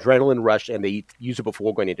is an adrenaline rush, and they use it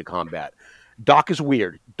before going into combat. Doc is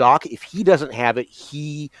weird. Doc, if he doesn't have it,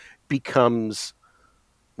 he becomes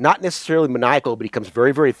not necessarily maniacal, but he becomes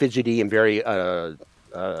very, very fidgety and very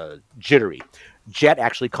jittery. Jet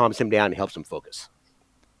actually calms him down and helps him focus.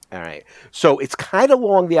 All right. So it's kind of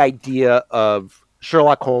along the idea of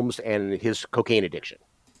Sherlock Holmes and his cocaine addiction.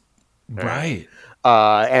 Right.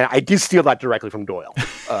 And I did steal that directly from Doyle.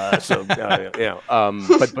 But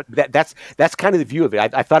that's kind of the view of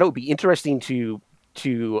it. I thought it would be interesting to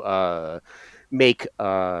make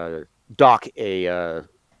Doc a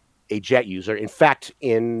Jet user. In fact,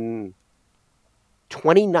 in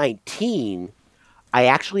 2019, I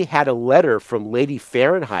actually had a letter from Lady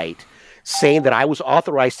Fahrenheit saying that I was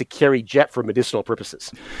authorized to carry Jet for medicinal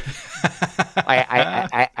purposes.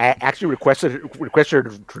 I actually requested her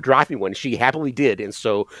to drop me one. She happily did, and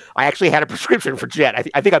so I actually had a prescription for Jet.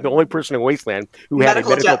 I think I'm the only person in Wasteland who had a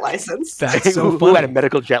medical jet license. That's so funny. Who had a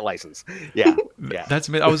medical jet license. Yeah. That's.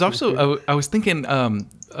 I was also. I was thinking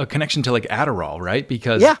a connection to like Adderall, right?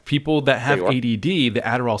 Because people that have ADD, the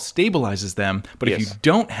Adderall stabilizes them, but if you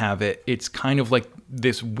don't have it, it's kind of like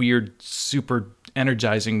this weird super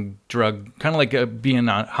energizing drug, kind of like being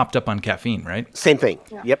hopped up on caffeine, right? Same thing.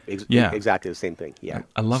 Yeah. Yep. Exactly the same thing. Yeah.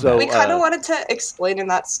 I love that. We kind of wanted to explain in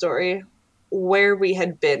that story where we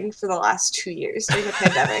had been for the last 2 years during the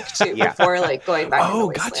pandemic too, before like going back. Oh,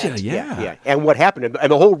 gotcha. Yeah. And what happened,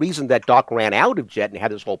 and the whole reason that Doc ran out of Jet and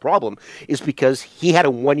had this whole problem is because he had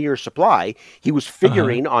a 1 year supply. He was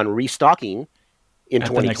figuring on restocking in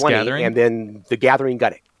 2020, and then the gathering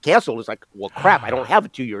got canceled. It's like, well, crap, I don't have a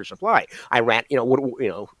 2 year supply. I ran,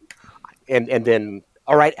 and then,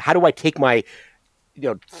 all right, how do I take my,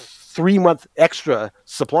 3 month extra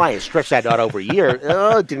supply and stretch that out over a year?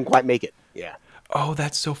 Didn't quite make it. Yeah. Oh,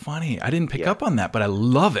 that's so funny. I didn't pick up on that, but I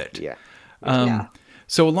love it. Yeah.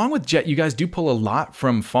 So along with Jet, you guys do pull a lot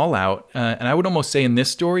from Fallout, and I would almost say in this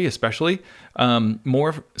story especially,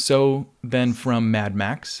 more so than from Mad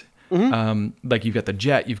Max. Like you've got the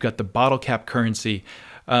Jet, you've got the bottle cap currency.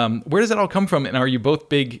 Where does that all come from? And are you both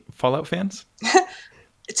big Fallout fans?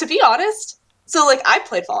 To be honest, so like I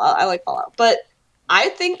played Fallout, I like Fallout, but I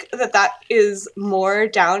think that is more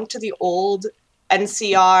down to the old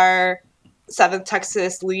NCR, 7th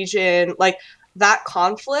Texas Legion. Like that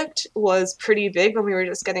conflict was pretty big when we were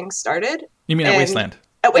just getting started. You mean at Wasteland?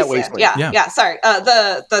 At Wasteland, yeah. Sorry,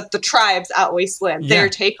 the tribes at Wasteland, their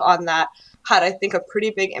take on that had, I think, a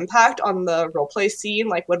pretty big impact on the roleplay scene,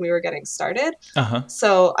 like when we were getting started.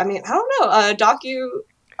 So, I mean, I don't know, Doc,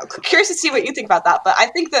 I'm curious to see what you think about that, but I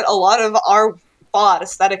think that a lot of our Fallout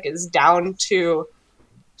aesthetic is down to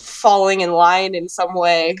falling in line in some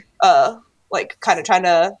way, like kind of trying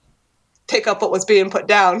to pick up what was being put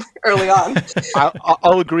down early on.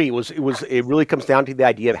 I'll agree. It really comes down to the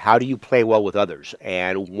idea of how do you play well with others,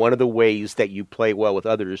 and one of the ways that you play well with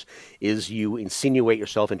others is you insinuate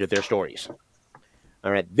yourself into their stories.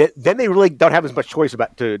 All right, then they really don't have as much choice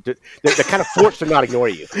about they're kind of forced to not ignore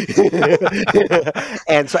you,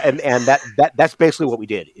 and so and that's basically what we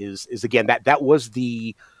did. Is again that was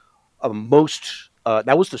the most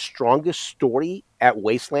that was the strongest story at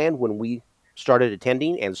Wasteland when we started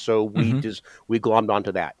attending, and so we glommed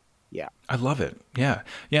onto that. Yeah, I love it. Yeah,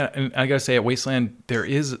 and I gotta say, at Wasteland,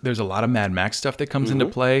 there's a lot of Mad Max stuff that comes into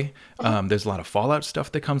play. There's a lot of Fallout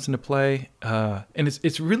stuff that comes into play, and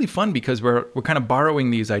it's really fun because we're kind of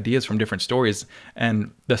borrowing these ideas from different stories,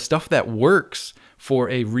 and the stuff that works for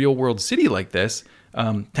a real world city like this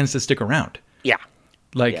tends to stick around. Yeah.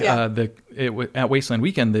 At Wasteland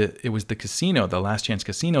Weekend, it was the casino, the Last Chance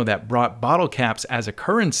Casino, that brought bottle caps as a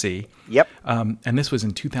currency. Yep. And this was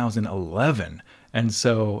in 2011, and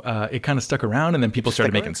so it kind of stuck around, and then people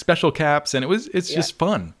started making special caps, and it's just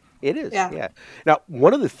fun. It is. Yeah. Now,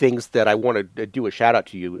 one of the things that I want to do a shout out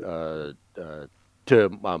to you, to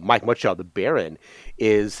Mike Muchow, the Baron,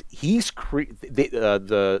 is the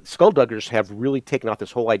Skullduggers have really taken off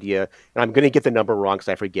this whole idea, and I'm going to get the number wrong because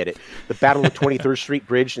I forget it. The Battle of 23rd Street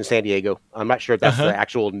Bridge in San Diego. I'm not sure if that's the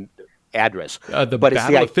actual address. But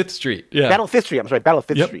Battle of 5th Street. Yeah. Battle of 5th Street. I'm sorry, Battle of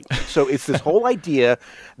 5th Street. So it's this whole idea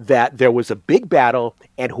that there was a big battle,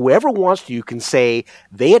 and whoever wants to can say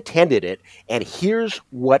they attended it, and here's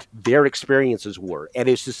what their experiences were. And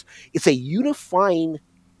it's a unifying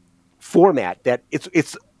format that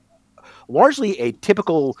it's largely a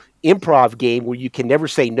typical improv game where you can never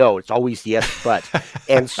say no. It's always yes, but.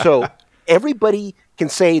 And so everybody can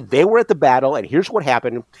say they were at the battle, and here's what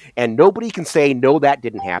happened, and nobody can say, no, that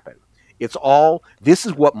didn't happen. It's all, this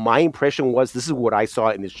is what my impression was, this is what I saw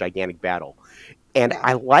in this gigantic battle. And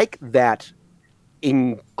I like that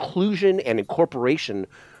inclusion and incorporation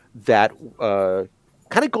that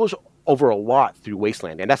kind of goes over a lot through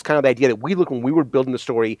Wasteland. And that's kind of the idea that we look when we were building the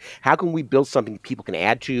story, how can we build something people can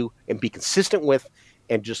add to and be consistent with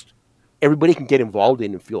and just everybody can get involved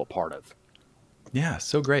in and feel a part of. Yeah,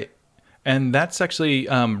 so great. And that's actually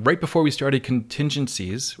right before we started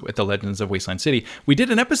Contingencies with the Legends of Wasteland City. We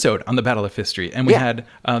did an episode on the Battle of 5th Street, and we had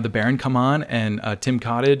the Baron come on, and Tim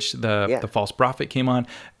Cottage, the False Prophet, came on,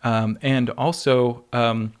 and also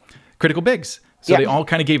Critical Biggs. So they all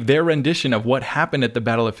kind of gave their rendition of what happened at the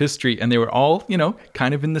Battle of 5th Street, and they were all,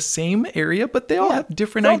 kind of in the same area, but they all have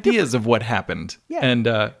different ideas of what happened. Yeah. And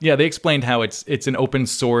they explained how it's an open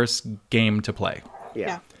source game to play.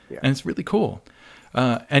 Yeah. And it's really cool.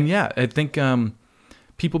 I think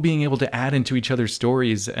people being able to add into each other's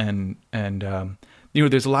stories and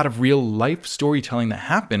there's a lot of real life storytelling that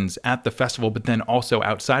happens at the festival, but then also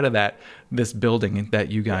outside of that, this building that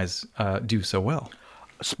you guys do so well.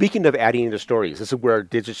 Speaking of adding into stories, this is where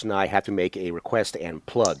Digits and I have to make a request and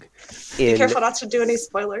plug. Be careful not to do any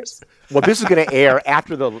spoilers. Well, this is going to air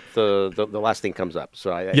after the last thing comes up.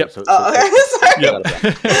 So okay. Sorry.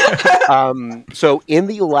 So in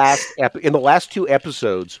the last two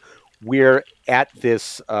episodes, we're at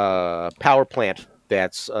this power plant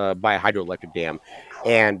that's by a hydroelectric dam,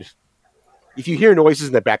 and if you hear noises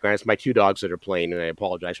in the background, it's my two dogs that are playing, and I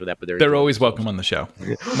apologize for that. But they're always welcome on the show.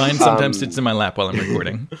 Mine sometimes sits in my lap while I'm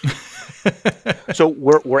recording. So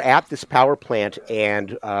we're at this power plant,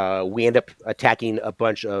 and we end up attacking a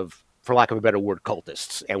bunch of, for lack of a better word,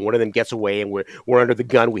 cultists. And one of them gets away, and we're under the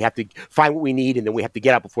gun. We have to find what we need, and then we have to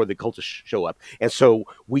get out before the cultists show up. And so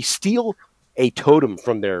we steal a totem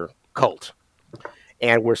from their cult.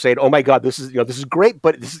 And we're saying, "Oh my God, this is great,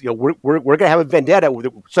 but this is, we're going to have a vendetta.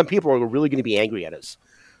 Some people are really going to be angry at us."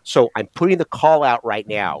 So I'm putting the call out right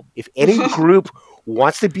now. If any group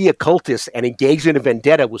wants to be a cultist and engage in a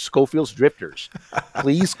vendetta with Skofield's Drifters,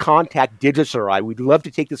 please contact Digits or I. We'd love to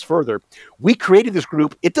take this further. We created this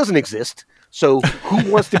group; it doesn't exist. So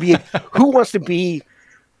who wants to be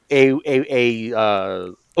a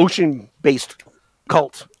ocean-based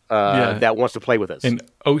cult? That wants to play with us. An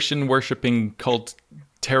ocean worshipping cult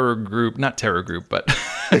terror group, not terror group, but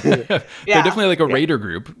they're definitely like a raider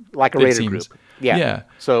group. Like a raider group. Yeah.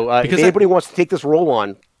 So if anybody wants to take this role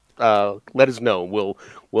on, let us know.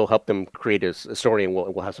 We'll help them create a story, and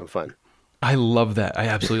we'll have some fun. I love that. I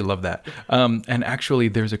absolutely love that. And actually,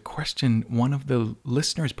 there's a question one of the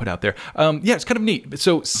listeners put out there. It's kind of neat.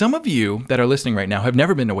 So some of you that are listening right now have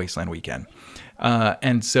never been to Wasteland Weekend.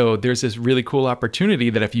 And so there's this really cool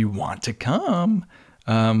opportunity that if you want to come,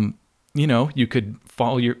 you could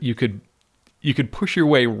follow you could push your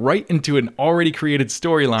way right into an already created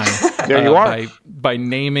storyline. There you are. By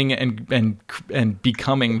naming and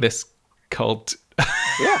becoming this cult.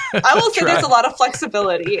 Yeah. I will say there's a lot of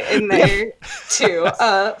flexibility in there too,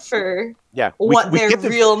 for what their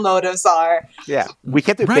real motives are. Yeah. We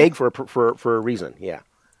kept it vague for a reason. Yeah.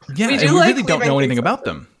 Yeah. We really don't know anything about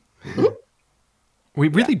them. We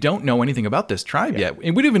really don't know anything about this tribe yet.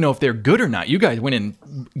 And we don't even know if they're good or not. You guys went in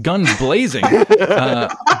guns blazing.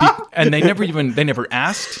 And they never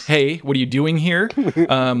asked, "Hey, what are you doing here?"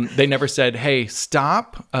 They never said, "Hey,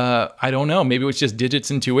 stop." I don't know. Maybe it was just Digits'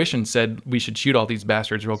 intuition said we should shoot all these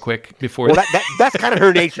bastards real quick before. Well, that's kind of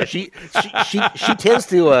her nature. She tends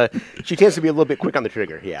to be a little bit quick on the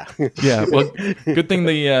trigger. Yeah. Yeah. Well, good thing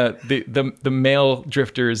the male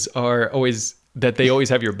drifters are always. That they always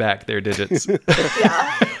have your back, their Digits.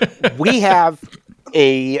 We have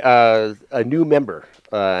a new member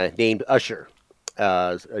named Usher,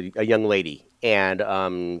 a young lady,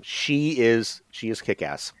 and she is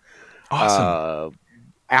kick-ass. Awesome.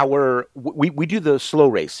 We do the slow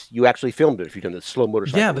race. You actually filmed it if you've done the slow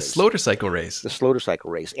motorcycle. Yeah, the Slotercycle race. The Slotercycle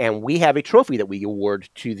race, and we have a trophy that we award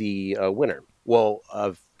to the winner. Well,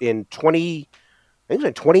 in 2019, in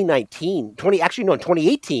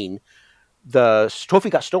 2018. the trophy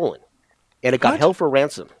got stolen, and it got What? held for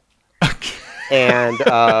ransom. And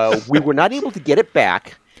we were not able to get it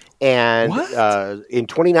back. And What? in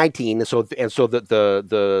 2019,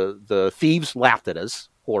 the thieves laughed at us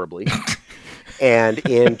horribly. And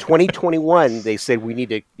in 2021, they said we need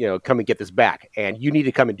to come and get this back, and you need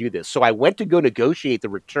to come and do this. So I went to go negotiate the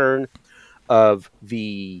return of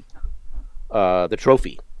the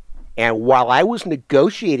trophy. And while I was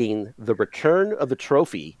negotiating the return of the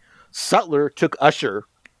trophy, Sutler took Usher,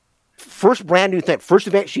 first brand new thing, first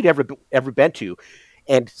event she'd ever been to,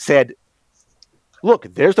 and said, "Look,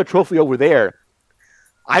 there's the trophy over there.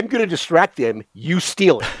 I'm going to distract them. You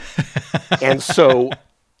steal it." And so,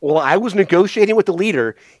 while I was negotiating with the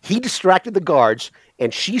leader, he distracted the guards,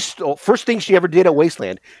 and she stole. First thing she ever did at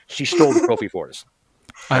Wasteland, she stole the trophy for us.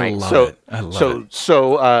 I love it. I love it.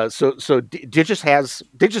 So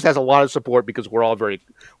Digis has a lot of support because we're all very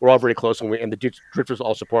close, and the Drifters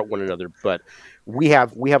all support one another. But we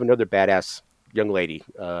have another badass young lady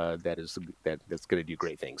that's going to do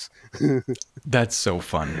great things. That's so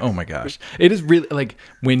fun. Oh my gosh. It is really like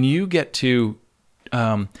when you get to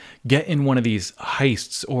get in one of these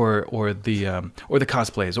heists or the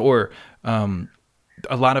cosplays or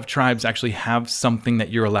a lot of tribes actually have something that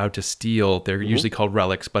you're allowed to steal. They're usually called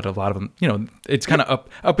relics, but a lot of them, it's kind of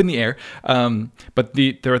up in the air. But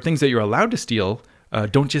there are things that you're allowed to steal.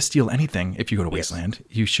 Don't just steal anything. If you go to Wasteland,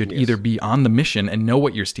 you should either be on the mission and know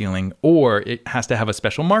what you're stealing, or it has to have a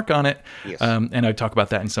special mark on it. Yes. And I talk about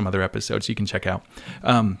that in some other episodes you can check out.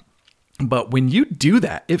 But when you do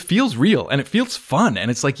that, it feels real and it feels fun. And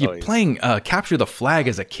it's like you're playing Capture the Flag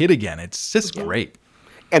as a kid again. It's just great.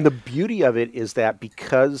 And the beauty of it is that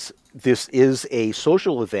because this is a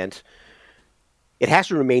social event, it has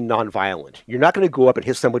to remain nonviolent. You're not going to go up and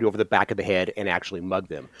hit somebody over the back of the head and actually mug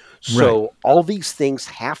them. So all these things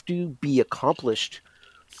have to be accomplished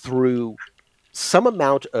through some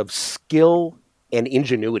amount of skill and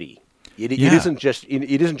ingenuity. It isn't just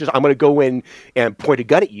I'm going to go in and point a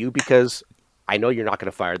gun at you because I know you're not going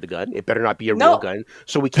to fire the gun. It better not be a real gun.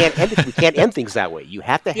 So we can't end things that way. You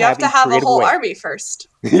have to have a whole army first.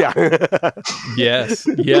 Yeah. Yes.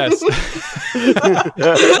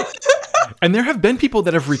 And there have been people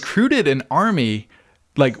that have recruited an army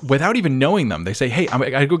like without even knowing them. They say, "Hey, I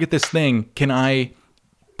got to go get this thing. Can I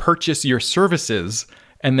purchase your services?"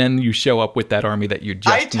 And then you show up with that army that you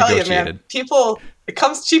just negotiated. You, man, people, it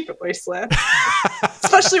comes cheap at Wasteland,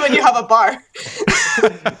 especially when you have a bar.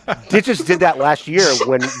 Digis did that last year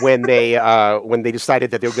when they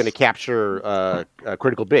decided that they were going to capture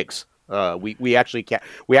Critical Biggs. We actually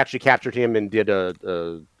captured him and did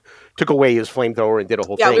took away his flamethrower and did a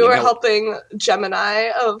whole thing. Yeah, we were helping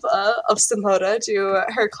Gemini of Simhoda do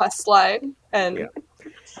her quest line, and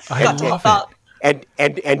I love it. And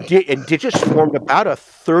Digis formed about a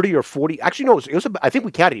 30 or 40. Actually, no, it was I think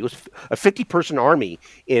we counted. It was a 50-person army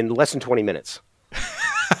in less than 20 minutes.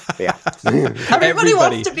 Yeah, everybody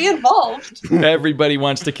wants to be involved. Everybody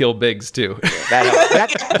wants to kill Biggs too.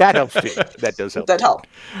 That helps too. That does help. That help.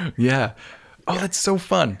 Yeah. Oh, that's so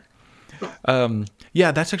fun.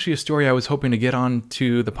 Yeah, that's actually a story I was hoping to get on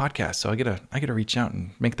to the podcast. So I gotta reach out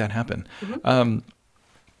and make that happen.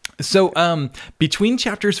 So between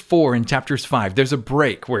chapters 4 and chapters 5, there's a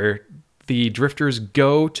break where the Drifters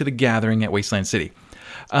go to the gathering at Wasteland City.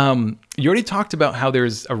 You already talked about how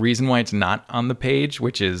there's a reason why it's not on the page,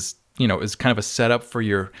 which is, is kind of a setup for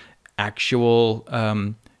your actual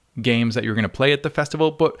games that you're going to play at the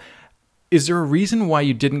festival. But is there a reason why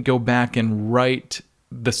you didn't go back and write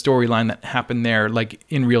the storyline that happened there, like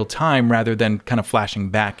in real time, rather than kind of flashing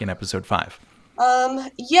back in episode 5?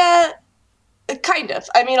 Yeah, kind of.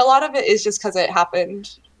 I mean, a lot of it is just because it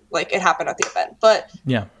happened at the event. But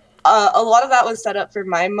yeah, a lot of that was set up for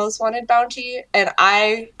my Most Wanted bounty, and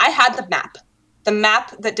I had the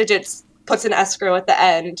map that Digits puts in escrow at the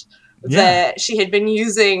end that she had been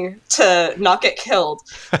using to not get killed.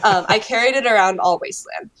 I carried it around all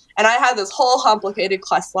Wasteland, and I had this whole complicated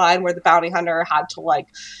quest line where the bounty hunter had to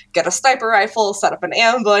get a sniper rifle, set up an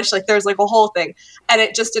ambush, there's a whole thing, and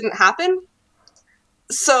it just didn't happen.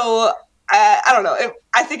 So I don't know.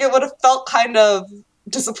 I think it would have felt kind of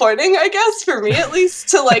disappointing, I guess, for me at least,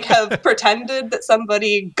 to have pretended that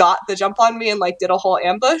somebody got the jump on me and did a whole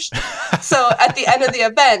ambush. So at the end of the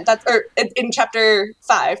event, in chapter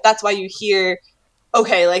 5, that's why you hear,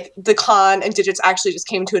 okay, the Khan and Digits actually just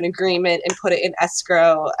came to an agreement and put it in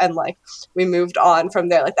escrow, and we moved on from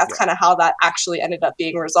there. That's kind of how that actually ended up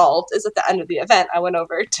being resolved. Is at the end of the event, I went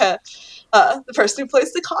over to the person who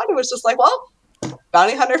plays the Khan and was just well,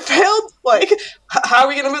 bounty hunter failed. How are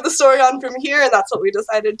we going to move the story on from here? And that's what we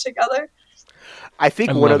decided together. I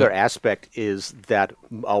think I one love other it. aspect is that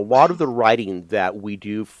a lot of the writing that we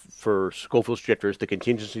do for Schofield Shifters, the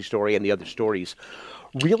contingency story and the other stories,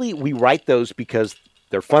 really we write those because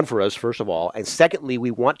they're fun for us, first of all, and secondly,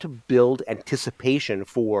 we want to build anticipation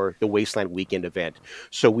for the Wasteland Weekend event.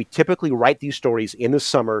 So we typically write these stories in the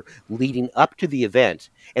summer leading up to the event,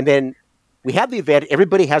 and then we have the event,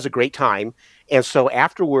 everybody has a great time, and so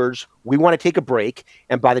afterwards we want to take a break,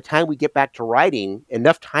 and by the time we get back to writing,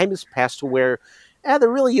 enough time has passed to where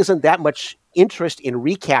there really isn't that much interest in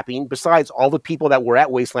recapping. Besides, all the people that were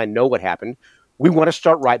at Wasteland know what happened. We want to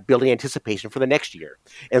start building anticipation for the next year.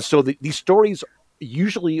 And so these stories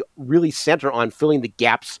usually really center on filling the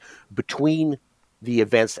gaps between the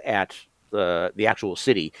events at the actual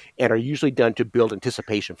city and are usually done to build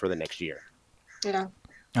anticipation for the next year. Yeah.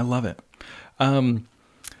 I love it.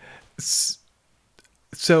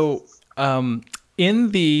 So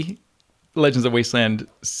in the Legends of Wasteland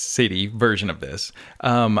City version of this,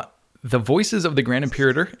 the voices of the Grand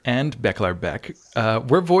Imperator and Beklar Beck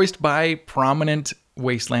were voiced by prominent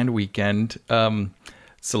Wasteland Weekend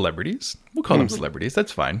celebrities. We'll call them celebrities.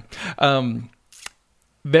 That's fine.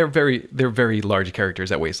 They're very large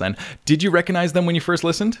characters at Wasteland. Did you recognize them when you first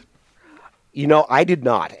listened? You know, I did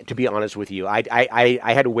not, to be honest with you. I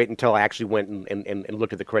had to wait until I actually went and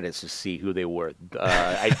looked at the credits to see who they were.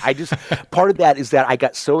 I just, part of that is that I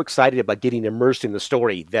got so excited about getting immersed in the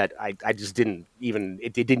story that I just didn't even,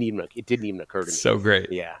 it didn't even occur to me. So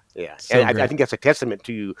great. Yeah. So And great. I think that's a testament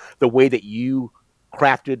to the way that you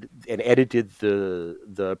crafted and edited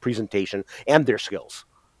the presentation and their skills.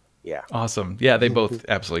 Yeah. Awesome. Yeah, they both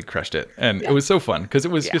absolutely crushed it. And it was so fun because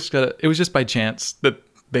it was just by chance that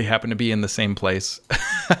they happened to be in the same place.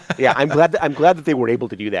 Yeah, I'm glad that they were able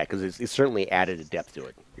to do that because it certainly added a depth to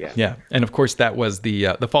it. Yeah. Yeah, and of course that was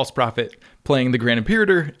the false prophet playing the Grand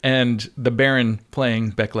Imperator and the Baron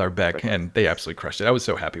playing Beklar Beck, and they absolutely crushed it. I was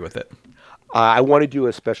so happy with it. I want to do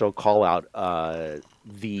a special call out. And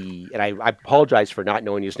I apologize for not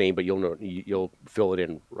knowing his name, but you'll fill it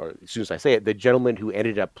in as soon as I say it. The gentleman who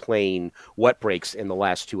ended up playing Wet Breaks in the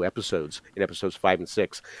last two episodes, in episodes 5 and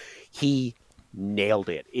 6, he nailed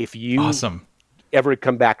it. If you Awesome. ever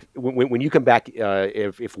come back, when you come back,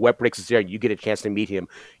 if Wet Breaks is there and you get a chance to meet him,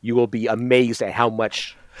 you will be amazed at how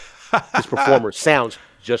much his performer sounds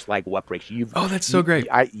just like Wet Breaks. That's so great.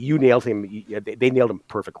 You nailed him. They nailed him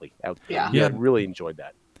perfectly. Yeah. I really enjoyed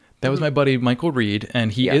that. That was my buddy Michael Reed,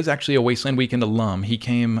 and he is actually a Wasteland Weekend alum. He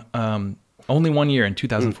came only 1 year in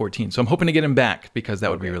 2014, so I'm hoping to get him back because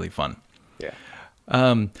that would be really fun. Yeah.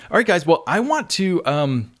 All right, guys. Well, I want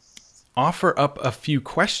to offer up a few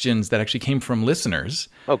questions that actually came from listeners.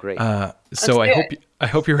 Oh, great. So I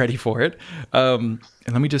hope you're ready for it. And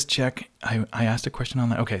let me just check. I asked a question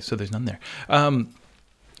online. Okay, so there's none there.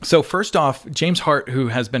 So first off, James Hart, who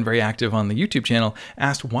has been very active on the YouTube channel,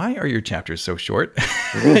 asked, "Why are your chapters so short?"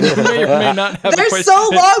 And you may or may not have. They're so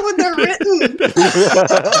long when they're written.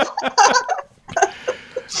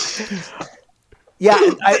 Yeah,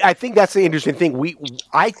 I think that's the interesting thing.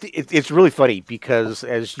 It's really funny because,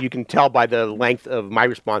 as you can tell by the length of my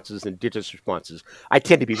responses and Digit's responses, I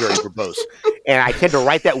tend to be very verbose, and I tend to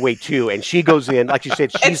write that way too. And she goes in, like you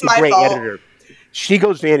said, she's the great editor. She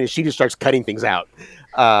goes in and she just starts cutting things out,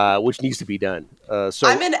 which needs to be done. So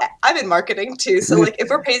I'm in marketing too. So like if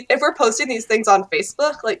we're posting these things on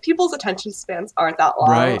Facebook, like people's attention spans aren't that long.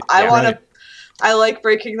 Right. I like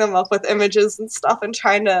breaking them up with images and stuff and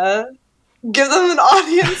trying to give them an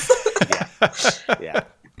audience. Yeah.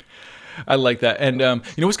 I like that. And you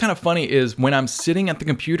know what's kind of funny is when I'm sitting at the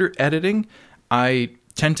computer editing, I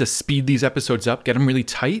tend to speed these episodes up, get them really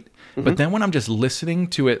tight. But then when I'm just listening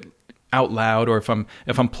to it out loud, or if I'm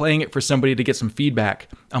playing it for somebody to get some feedback,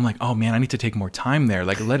 I'm like, oh man, I need to take more time there.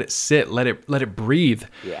 Like let it sit, let it breathe,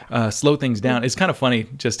 slow things down. It's kind of funny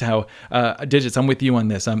just how Digits, I'm with you on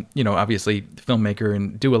this. I'm obviously filmmaker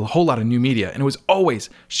and do a whole lot of new media, and it was always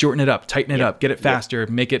shorten it up, tighten it up, get it faster,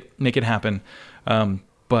 make it happen.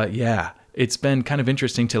 But yeah, it's been kind of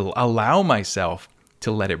interesting to allow myself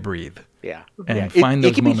to let it breathe. Yeah. And find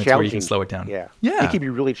those moments where you can slow it down. Yeah. Yeah. It can be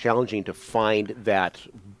really challenging to find that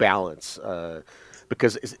balance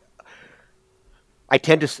because I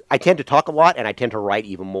tend to talk a lot and I tend to write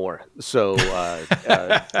even more. So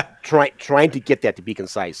trying to get that to be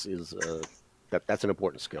concise is that's an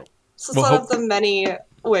important skill. So it's one of the many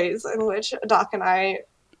ways in which Doc and I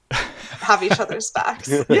have each other's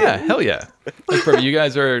backs. Yeah, hell yeah. That's perfect. You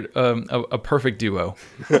guys are a perfect duo.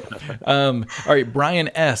 All right, Brian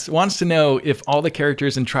S. wants to know if all the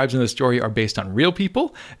characters and tribes in the story are based on real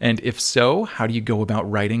people, and if so, how do you go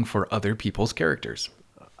about writing for other people's characters?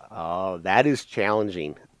 Oh, that is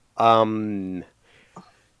challenging.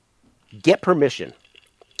 get permission.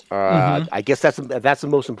 I guess that's the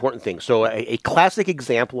most important thing. So a classic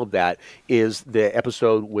example of that is the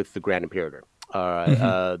episode with the Grand Imperator.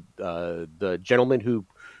 The gentleman who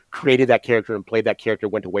created that character and played that character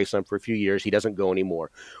went to Wasteland for a few years. He doesn't go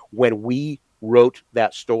anymore. When we wrote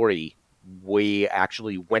that story, we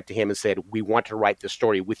actually went to him and said, we want to write this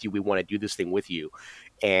story with you. We want to do this thing with you.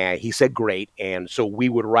 And he said, great. And so we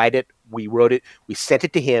would write it. We wrote it. We sent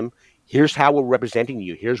it to him. Here's how we're representing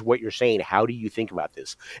you. Here's what you're saying. How do you think about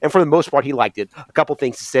this? And for the most part, he liked it. A couple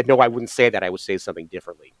things he said, no, I wouldn't say that. I would say something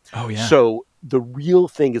differently. Oh, yeah. So the real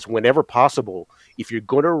thing is, whenever possible, if you're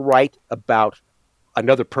going to write about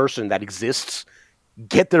another person that exists,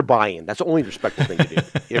 get their buy-in. That's the only respectful thing to do.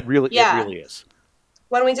 It really is.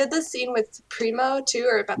 When we did this scene with Primo, too,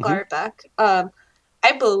 or Beck, I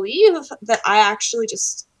believe that I actually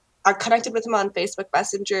I connected with him on Facebook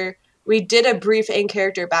Messenger. We did a brief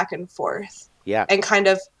in-character back and forth. Yeah. And kind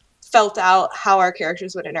of felt out how our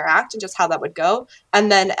characters would interact and just how that would go.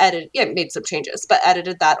 And then made some changes, but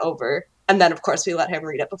edited that over. And then, of course, we let him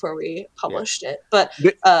read it before we published it. But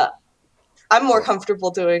I'm more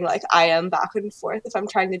comfortable doing, like, I am back and forth if I'm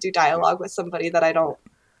trying to do dialogue with somebody that I don't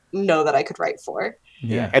know that I could write for.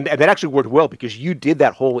 Yeah. And that actually worked well because you did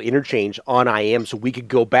that whole interchange on IM, so we could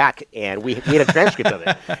go back and we made a transcript of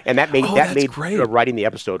it, and that made writing the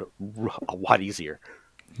episode a lot easier.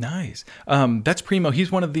 Nice. That's Primo.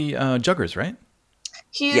 He's one of the Juggers, right?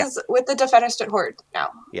 He's with the Defenestrant Horde now.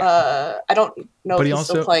 Yeah. I don't know if he's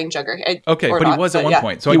still playing Jugger. He was at one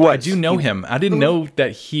point. So I do know him. I didn't know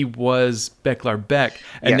that he was Beklar Beck.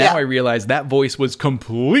 And now I realize that voice was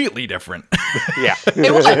completely different. Yeah.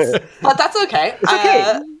 It was. But that's okay. It's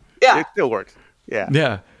okay. Yeah. It still works. Yeah.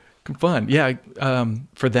 Yeah. Fun. Yeah.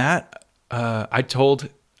 For that, I told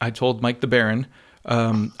Mike the Baron,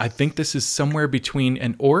 I think this is somewhere between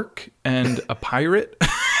an orc and a pirate.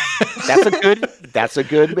 That's a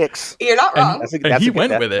good mix. You're not wrong. And he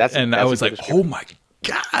went with it, and I was like, "Oh my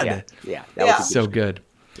god!" Yeah, that was so good.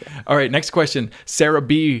 Yeah. All right, next question. Sarah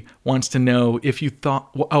B wants to know if you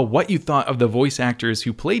thought, what you thought of the voice actors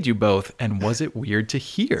who played you both, and was it weird to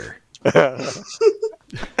hear?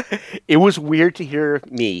 It was weird to hear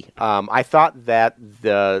me. I thought that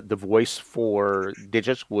the voice for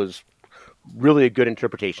Digits was really a good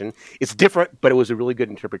interpretation. It's different, but it was a really good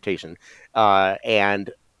interpretation,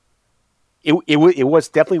 and. It was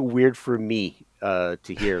definitely weird for me to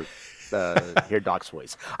hear Doc's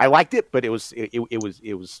voice. I liked it, but it was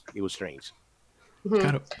strange.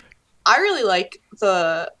 Mm-hmm. I really like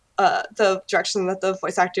the direction that the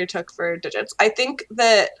voice actor took for Digits. I think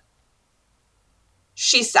that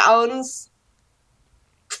she sounds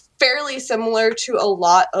fairly similar to a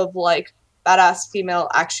lot of like badass female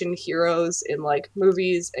action heroes in like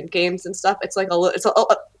movies and games and stuff. It's like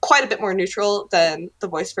quite a bit more neutral than the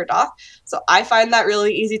voice for Doc. So I find that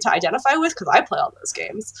really easy to identify with because I play all those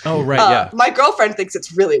games. Oh, right, yeah. My girlfriend thinks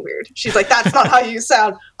it's really weird. She's like, that's not how you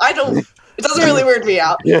sound. It doesn't really weird me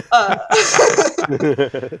out.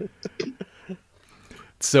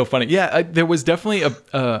 So funny. Yeah, there was definitely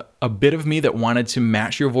a bit of me that wanted to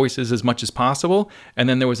match your voices as much as possible. And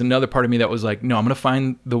then there was another part of me that was like, no, I'm going to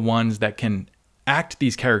find the ones that can act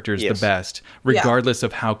these characters the best, regardless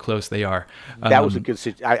of how close they are. That was a good.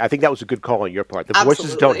 I think that was a good call on your part. The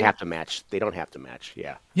voices don't have to match. They don't have to match.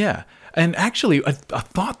 Yeah. Yeah. And actually, a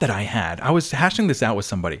thought that I had, I was hashing this out with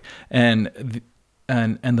somebody, and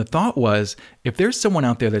the thought was, if there's someone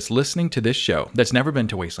out there that's listening to this show that's never been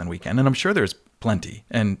to Wasteland Weekend, and I'm sure there's plenty,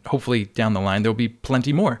 and hopefully down the line there'll be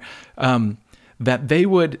plenty more, that they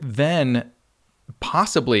would then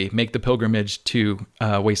possibly make the pilgrimage to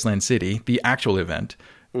Wasteland City, the actual event,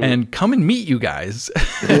 and come and meet you guys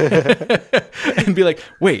and be like,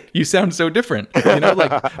 wait, you sound so different,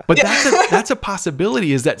 but that's a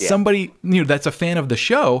possibility, is that somebody that's a fan of the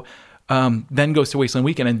show then goes to Wasteland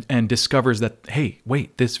Weekend and discovers that, hey,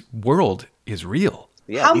 wait, this world is real.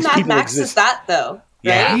 Yeah, how Mad Max is that, though?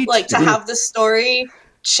 Right? Yeah. Like, to have the story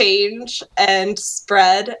change and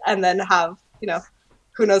spread, and then have,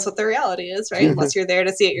 who knows what the reality is, right? Unless you're there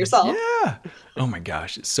to see it yourself. Yeah. Oh my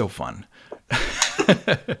gosh, it's so fun.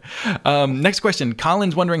 Next question.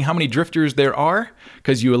 Colin's wondering how many drifters there are,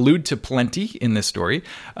 because you allude to plenty in this story,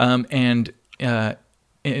 and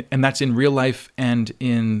that's in real life and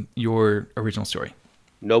in your original story.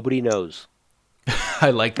 Nobody knows. I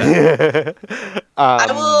like that.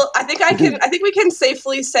 I think we can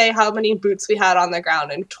safely say how many boots we had on the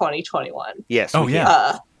ground in 2021. Yes. Oh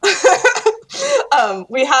yeah.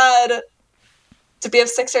 We had, did we have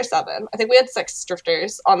 6 or 7? I think we had 6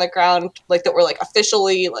 drifters on the ground, like, that were like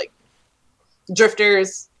officially like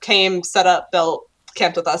drifters, came, set up, built,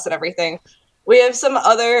 camped with us and everything. We have some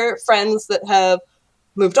other friends that have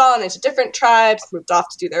moved on into different tribes, moved off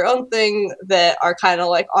to do their own thing, that are kind of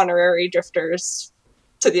like honorary drifters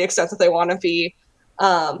to the extent that they want to be.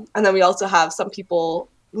 And then we also have some people,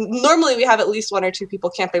 normally we have at least 1 or 2 people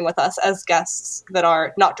camping with us as guests that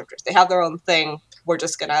are not drifters. They have their own thing. We're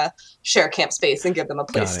just going to share camp space and give them a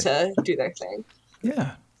place to do their thing.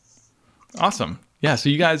 Yeah. Awesome. Yeah, so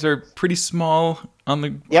you guys are pretty small on the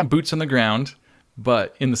boots on the ground,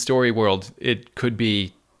 but in the story world, it could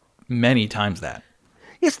be many times that.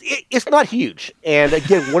 It's not huge, and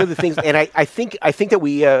again, one of the things, and I think that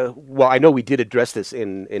we, I know we did address this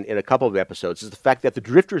in a couple of episodes, is the fact that the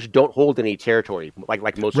drifters don't hold any territory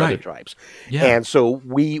like most other tribes, and so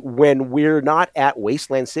when we're not at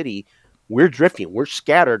Wasteland City, we're drifting, we're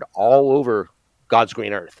scattered all over God's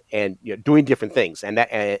green earth, and doing different things, and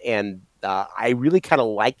I really kind of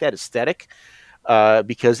like that aesthetic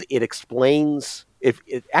because it explains. If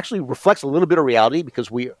it actually reflects a little bit of reality,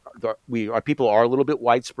 because our people are a little bit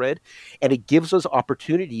widespread, and it gives us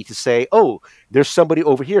opportunity to say, "Oh, there's somebody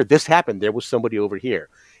over here. This happened. There was somebody over here,"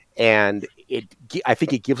 and I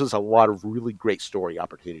think it gives us a lot of really great story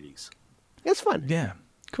opportunities. It's fun. Yeah,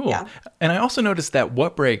 cool. Yeah. And I also noticed that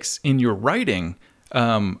What Breaks in your writing,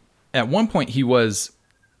 at one point he was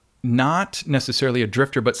not necessarily a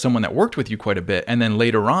drifter, but someone that worked with you quite a bit, and then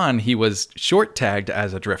later on he was short tagged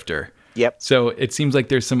as a drifter. Yep. So it seems like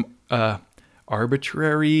there's some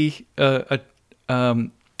arbitrary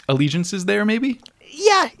allegiances there, maybe?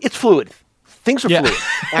 Yeah, it's fluid. Things are fluid.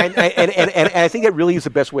 And I think that really is the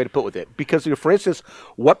best way to put with it. Because, for instance,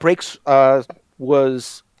 What Breaks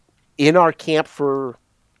was in our camp for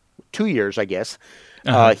 2 years, I guess.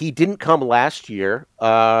 He didn't come last year.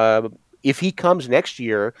 If he comes next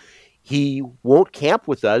year, he won't camp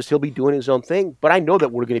with us. He'll be doing his own thing. But I know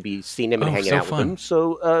that we're going to be seeing him and hanging out with him.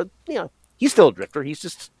 So, he's still a drifter. He's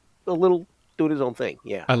just a little doing his own thing.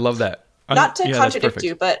 Yeah. I love that. Not to contradict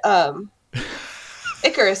you, but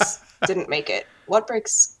Icarus didn't make it. What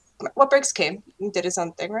Breaks came and did his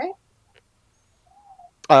own thing, right?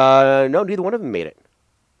 No, neither one of them made it.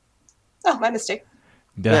 Oh, my mistake.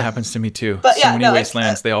 That happens to me too. But so many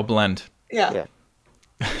wastelands, they all blend. Yeah.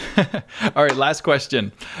 All right, last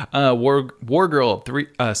question.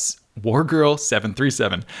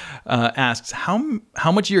 Wargirl737 asks how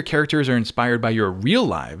much of your characters are inspired by your real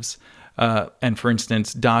lives. And for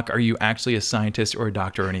instance, Doc, are you actually a scientist or a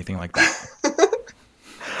doctor or anything like that?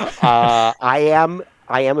 I am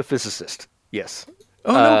a physicist. Yes.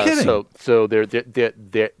 Oh, no kidding. So there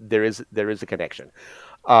is a connection.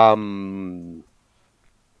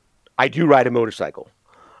 I do ride a motorcycle.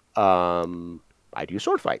 I do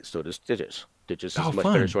sword fight. So does Digis. Digis is a much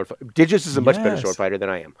better sword fighter. Digis is a much better sword fighter than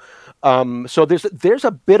I am. So there's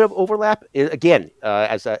a bit of overlap. Again,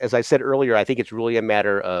 as I said earlier, I think it's really a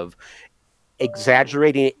matter of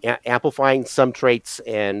exaggerating, amplifying some traits,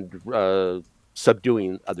 and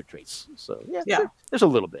subduing other traits. So there's a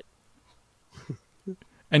little bit.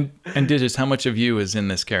 And Digis, how much of you is in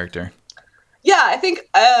this character? Yeah, I think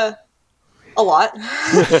a lot.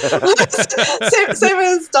 same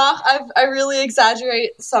as Doc. I really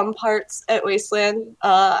exaggerate some parts at Wasteland.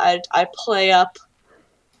 I play up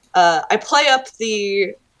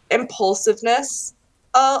the impulsiveness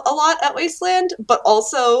a lot at Wasteland, but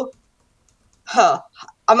also, I'm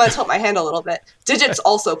gonna tilt my hand a little bit. Digits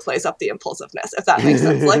also plays up the impulsiveness, if that makes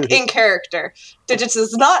sense. Like in character, Digits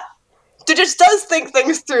does think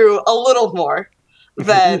things through a little more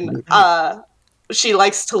than she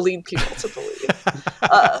likes to lead people to believe.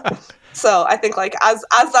 So I think like as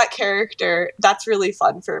that character, that's really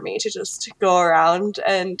fun for me to just go around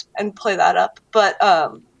and play that up. But I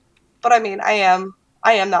mean, I am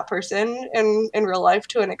that person in real life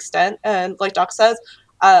to an extent. And like Doc says,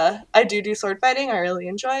 I do sword fighting. I really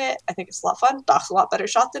enjoy it. I think it's a lot of fun. Doc's a lot better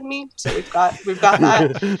shot than me, so we've got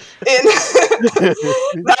that.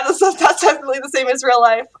 That's definitely the same as real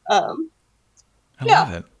life. I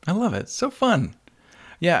love it. So fun.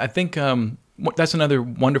 Yeah, I think that's another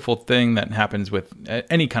wonderful thing that happens with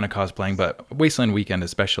any kind of cosplaying, but Wasteland Weekend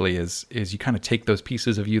especially is you kind of take those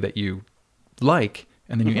pieces of you that you like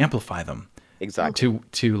and then you amplify them. Exactly.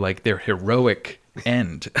 To like their heroic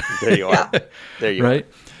end. There you are. There you right? are.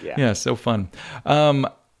 Yeah. Yeah, so fun.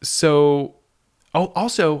 So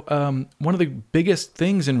also one of the biggest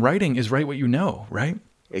things in writing is write what you know, right?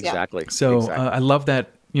 Exactly. So I love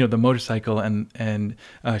that, the motorcycle and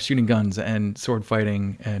shooting guns and sword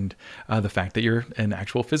fighting and the fact that you're an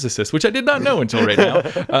actual physicist, which I did not know until right now.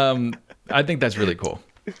 I think that's really cool.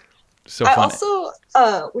 So fun. I also,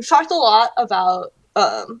 we've talked a lot about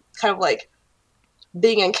kind of like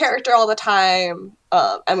being in character all the time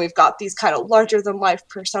and we've got these kind of larger than life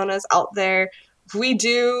personas out there. We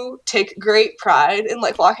do take great pride in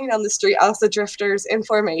like walking down the street as the Drifters in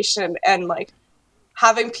formation and like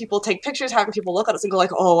having people take pictures, having people look at us and go like,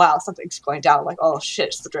 oh wow, something's going down. Like, oh shit,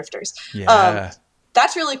 it's the Drifters. Yeah.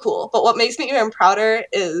 That's really cool. But what makes me even prouder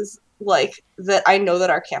is like that I know that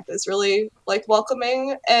our camp is really like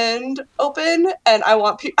welcoming and open, and I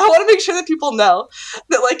want to make sure that people know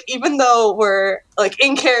that like even though we're like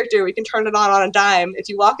in character, we can turn it on a dime. If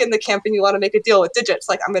you walk in the camp and you want to make a deal with digits,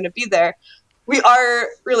 like I'm going to be there. We are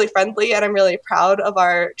really friendly, and I'm really proud of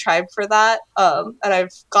our tribe for that. And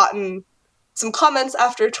I've gotten some comments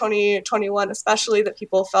after 2021, especially that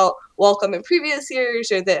people felt welcome in previous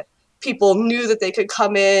years, or that people knew that they could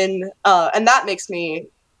come in, and that makes me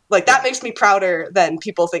prouder than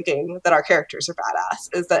people thinking that our characters are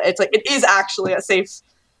badass. Is that it's like it is actually a safe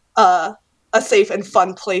and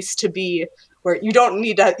fun place to be, where you don't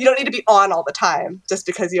need to be on all the time just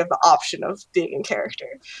because you have the option of being in character.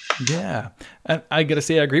 Yeah. And I got to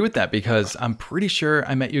say, I agree with that, because I'm pretty sure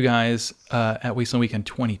I met you guys at Wasteland Weekend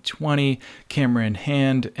 2020, camera in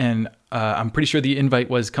hand. And I'm pretty sure the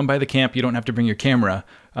invite was come by the camp. You don't have to bring your camera.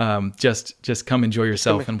 Just come enjoy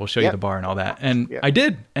yourself, and we'll show you the bar and all that. And I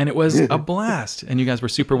did. And it was a blast. And you guys were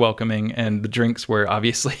super welcoming. And the drinks were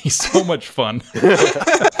obviously so much fun.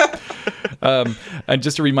 And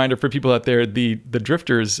just a reminder for people out there, the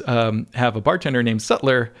Drifters have a bartender named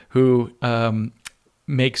Sutler who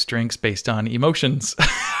makes drinks based on emotions.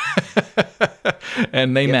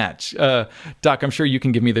 And they match. Doc, I'm sure you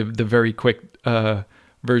can give me the very quick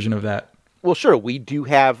version of that. Well, sure. We do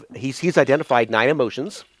have, he's identified 9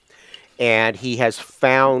 emotions, and he has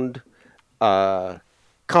found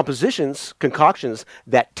concoctions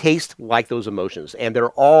that taste like those emotions. And they're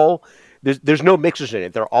all, there's no mixers in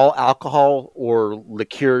it. They're all alcohol or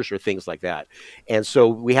liqueurs or things like that. And so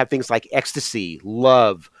we have things like ecstasy,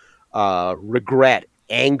 love, regret,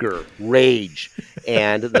 anger, rage,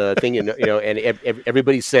 and the thing, and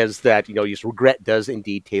everybody says that, regret does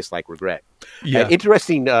indeed taste like regret. Yeah. An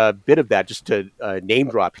interesting bit of that, just to name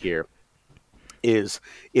drop here, is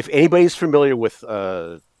if anybody's familiar with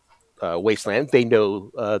Wasteland, they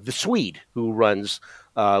know the Swede who runs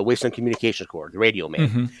Wasteland Communications Corps, the radio man.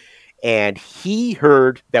 Mm-hmm. And he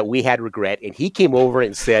heard that we had regret, and he came over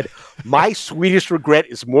and said, my Swedish regret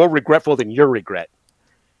is more regretful than your regret.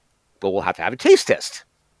 But we'll have to have a taste test.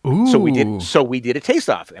 Ooh. So we did a taste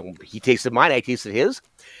off, and he tasted mine, I tasted his,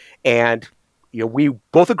 and we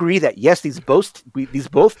both agree that yes, these both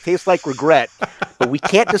taste like regret, but we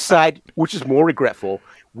can't decide which is more regretful.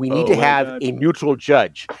 We need to have a neutral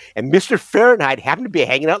judge. And Mr. Fahrenheit happened to be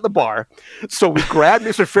hanging out in the bar, so we grabbed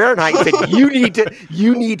Mr. Fahrenheit and said,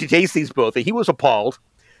 "You need to taste these both." And he was appalled.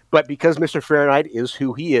 But because Mr. Fahrenheit is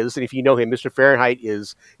who he is, and if you know him, Mr. Fahrenheit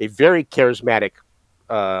is a very charismatic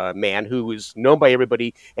man who is known by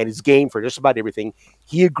everybody and is game for just about everything.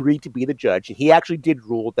 He agreed to be the judge, and he actually did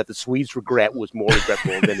rule that the Swedes' regret was more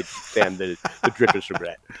regretful than the Drifters'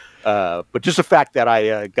 regret. But just the fact that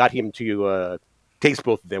I got him to taste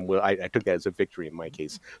both of them, I took that as a victory in my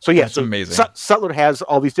case. So yeah, that's amazing. Sutler has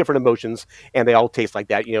all these different emotions, and they all taste like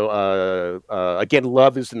that. Again,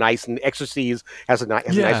 love is nice, and ecstasy has a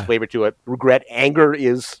nice flavor to it. Regret, anger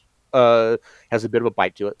has a bit of a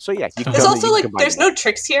bite to it. So yeah, there's also like there's no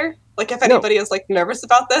tricks here. Like if anybody is like nervous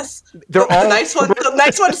about this, they're all the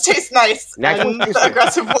nice ones taste nice, and the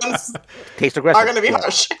aggressive ones taste aggressive. Are going to be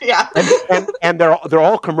harsh. Yeah, and they're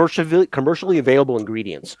all commercially available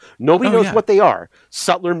ingredients. Nobody knows what they are.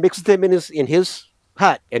 Sutler mixes them in his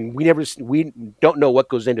hut, and we don't know what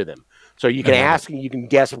goes into them. So you can ask and you can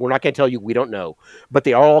guess. We're not going to tell you. We don't know, but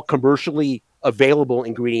they are all commercially available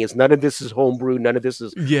ingredients. None of this is homebrew. None of this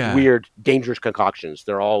is weird, dangerous concoctions.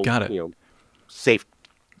 They're all safe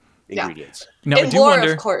ingredients. Now, in I do lore,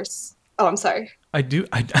 wonder, of course. Oh, I'm sorry. I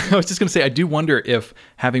was just going to say, I do wonder if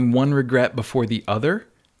having one regret before the other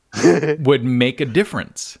would make a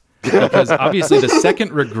difference. Because obviously the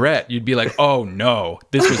second regret, you'd be like, oh no,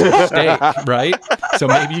 this was a mistake, right? So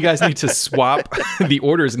maybe you guys need to swap the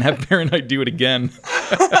orders and have Fahrenheit do it again.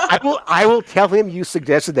 I will tell him you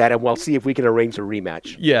suggested that, and we'll see if we can arrange a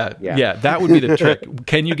rematch. Yeah, that would be the trick.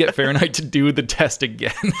 Can you get Fahrenheit to do the test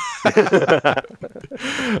again?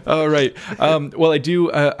 All right. Well, I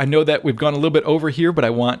do. I know that we've gone a little bit over here, but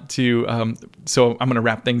I want to. So I'm going to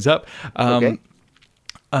wrap things up. Okay.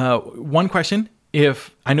 One question.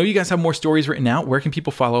 If I know you guys have more stories written out, where can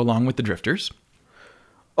people follow along with the Drifters?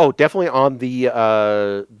 Oh, definitely on the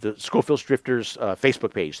Skofield Drifters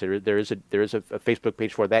Facebook page. There is a Facebook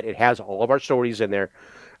page for that. It has all of our stories in there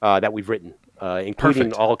that we've written,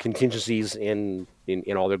 including all contingencies in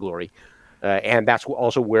all their glory. And that's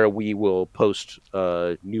also where we will post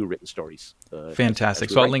new written stories. Fantastic.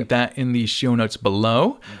 So I'll link that in the show notes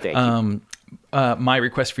below. Thank you. My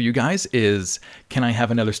request for you guys is, can I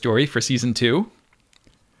have another story for season 2?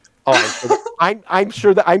 Oh, I'm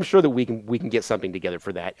sure that we can get something together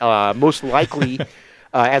for that. Most likely,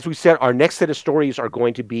 as we said, our next set of stories are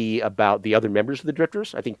going to be about the other members of the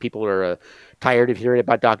Drifters. I think people are tired of hearing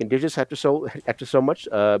about Doc and Digits after so much.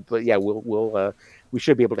 But yeah, we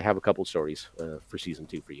should be able to have a couple of stories for season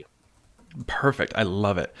 2 for you. Perfect. I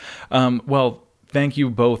love it. Well, thank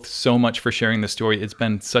you both so much for sharing the story. It's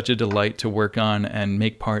been such a delight to work on and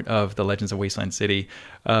make part of the Legends of Wasteland City.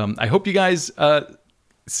 I hope you guys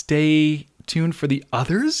stay tuned for the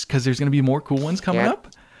others, because there's going to be more cool ones coming up.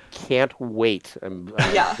 Can't wait. I'm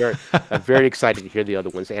very excited to hear the other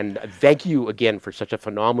ones. And thank you again for such a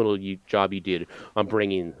phenomenal job you did on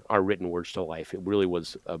bringing our written words to life. It really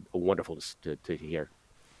was wonderful to hear.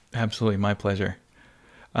 Absolutely. My pleasure.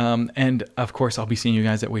 And of course, I'll be seeing you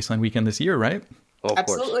guys at Wasteland Weekend this year, right? Oh,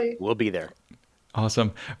 Absolutely. Course. We'll be there.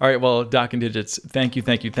 Awesome. All right. Well, Doc and Digits, thank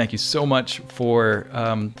you so much for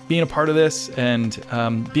being a part of this and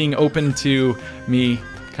being open to me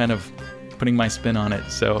kind of putting my spin on it.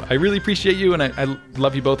 So I really appreciate you, and I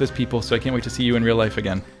love you both as people, so I can't wait to see you in real life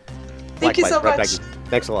again. Thank you so much.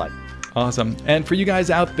 Thanks a lot. Awesome. And for you guys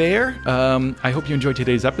out there, I hope you enjoyed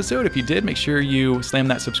today's episode. If you did, make sure you slam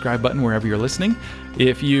that subscribe button wherever you're listening.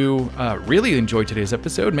 If you really enjoyed today's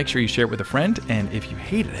episode, make sure you share it with a friend. And if you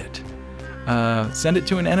hated it, send it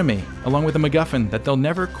to an enemy, along with a MacGuffin that they'll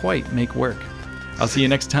never quite make work. I'll see you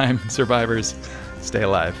next time, survivors. Stay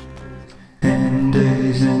alive. End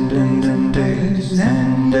days, end days, end days,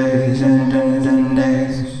 end days.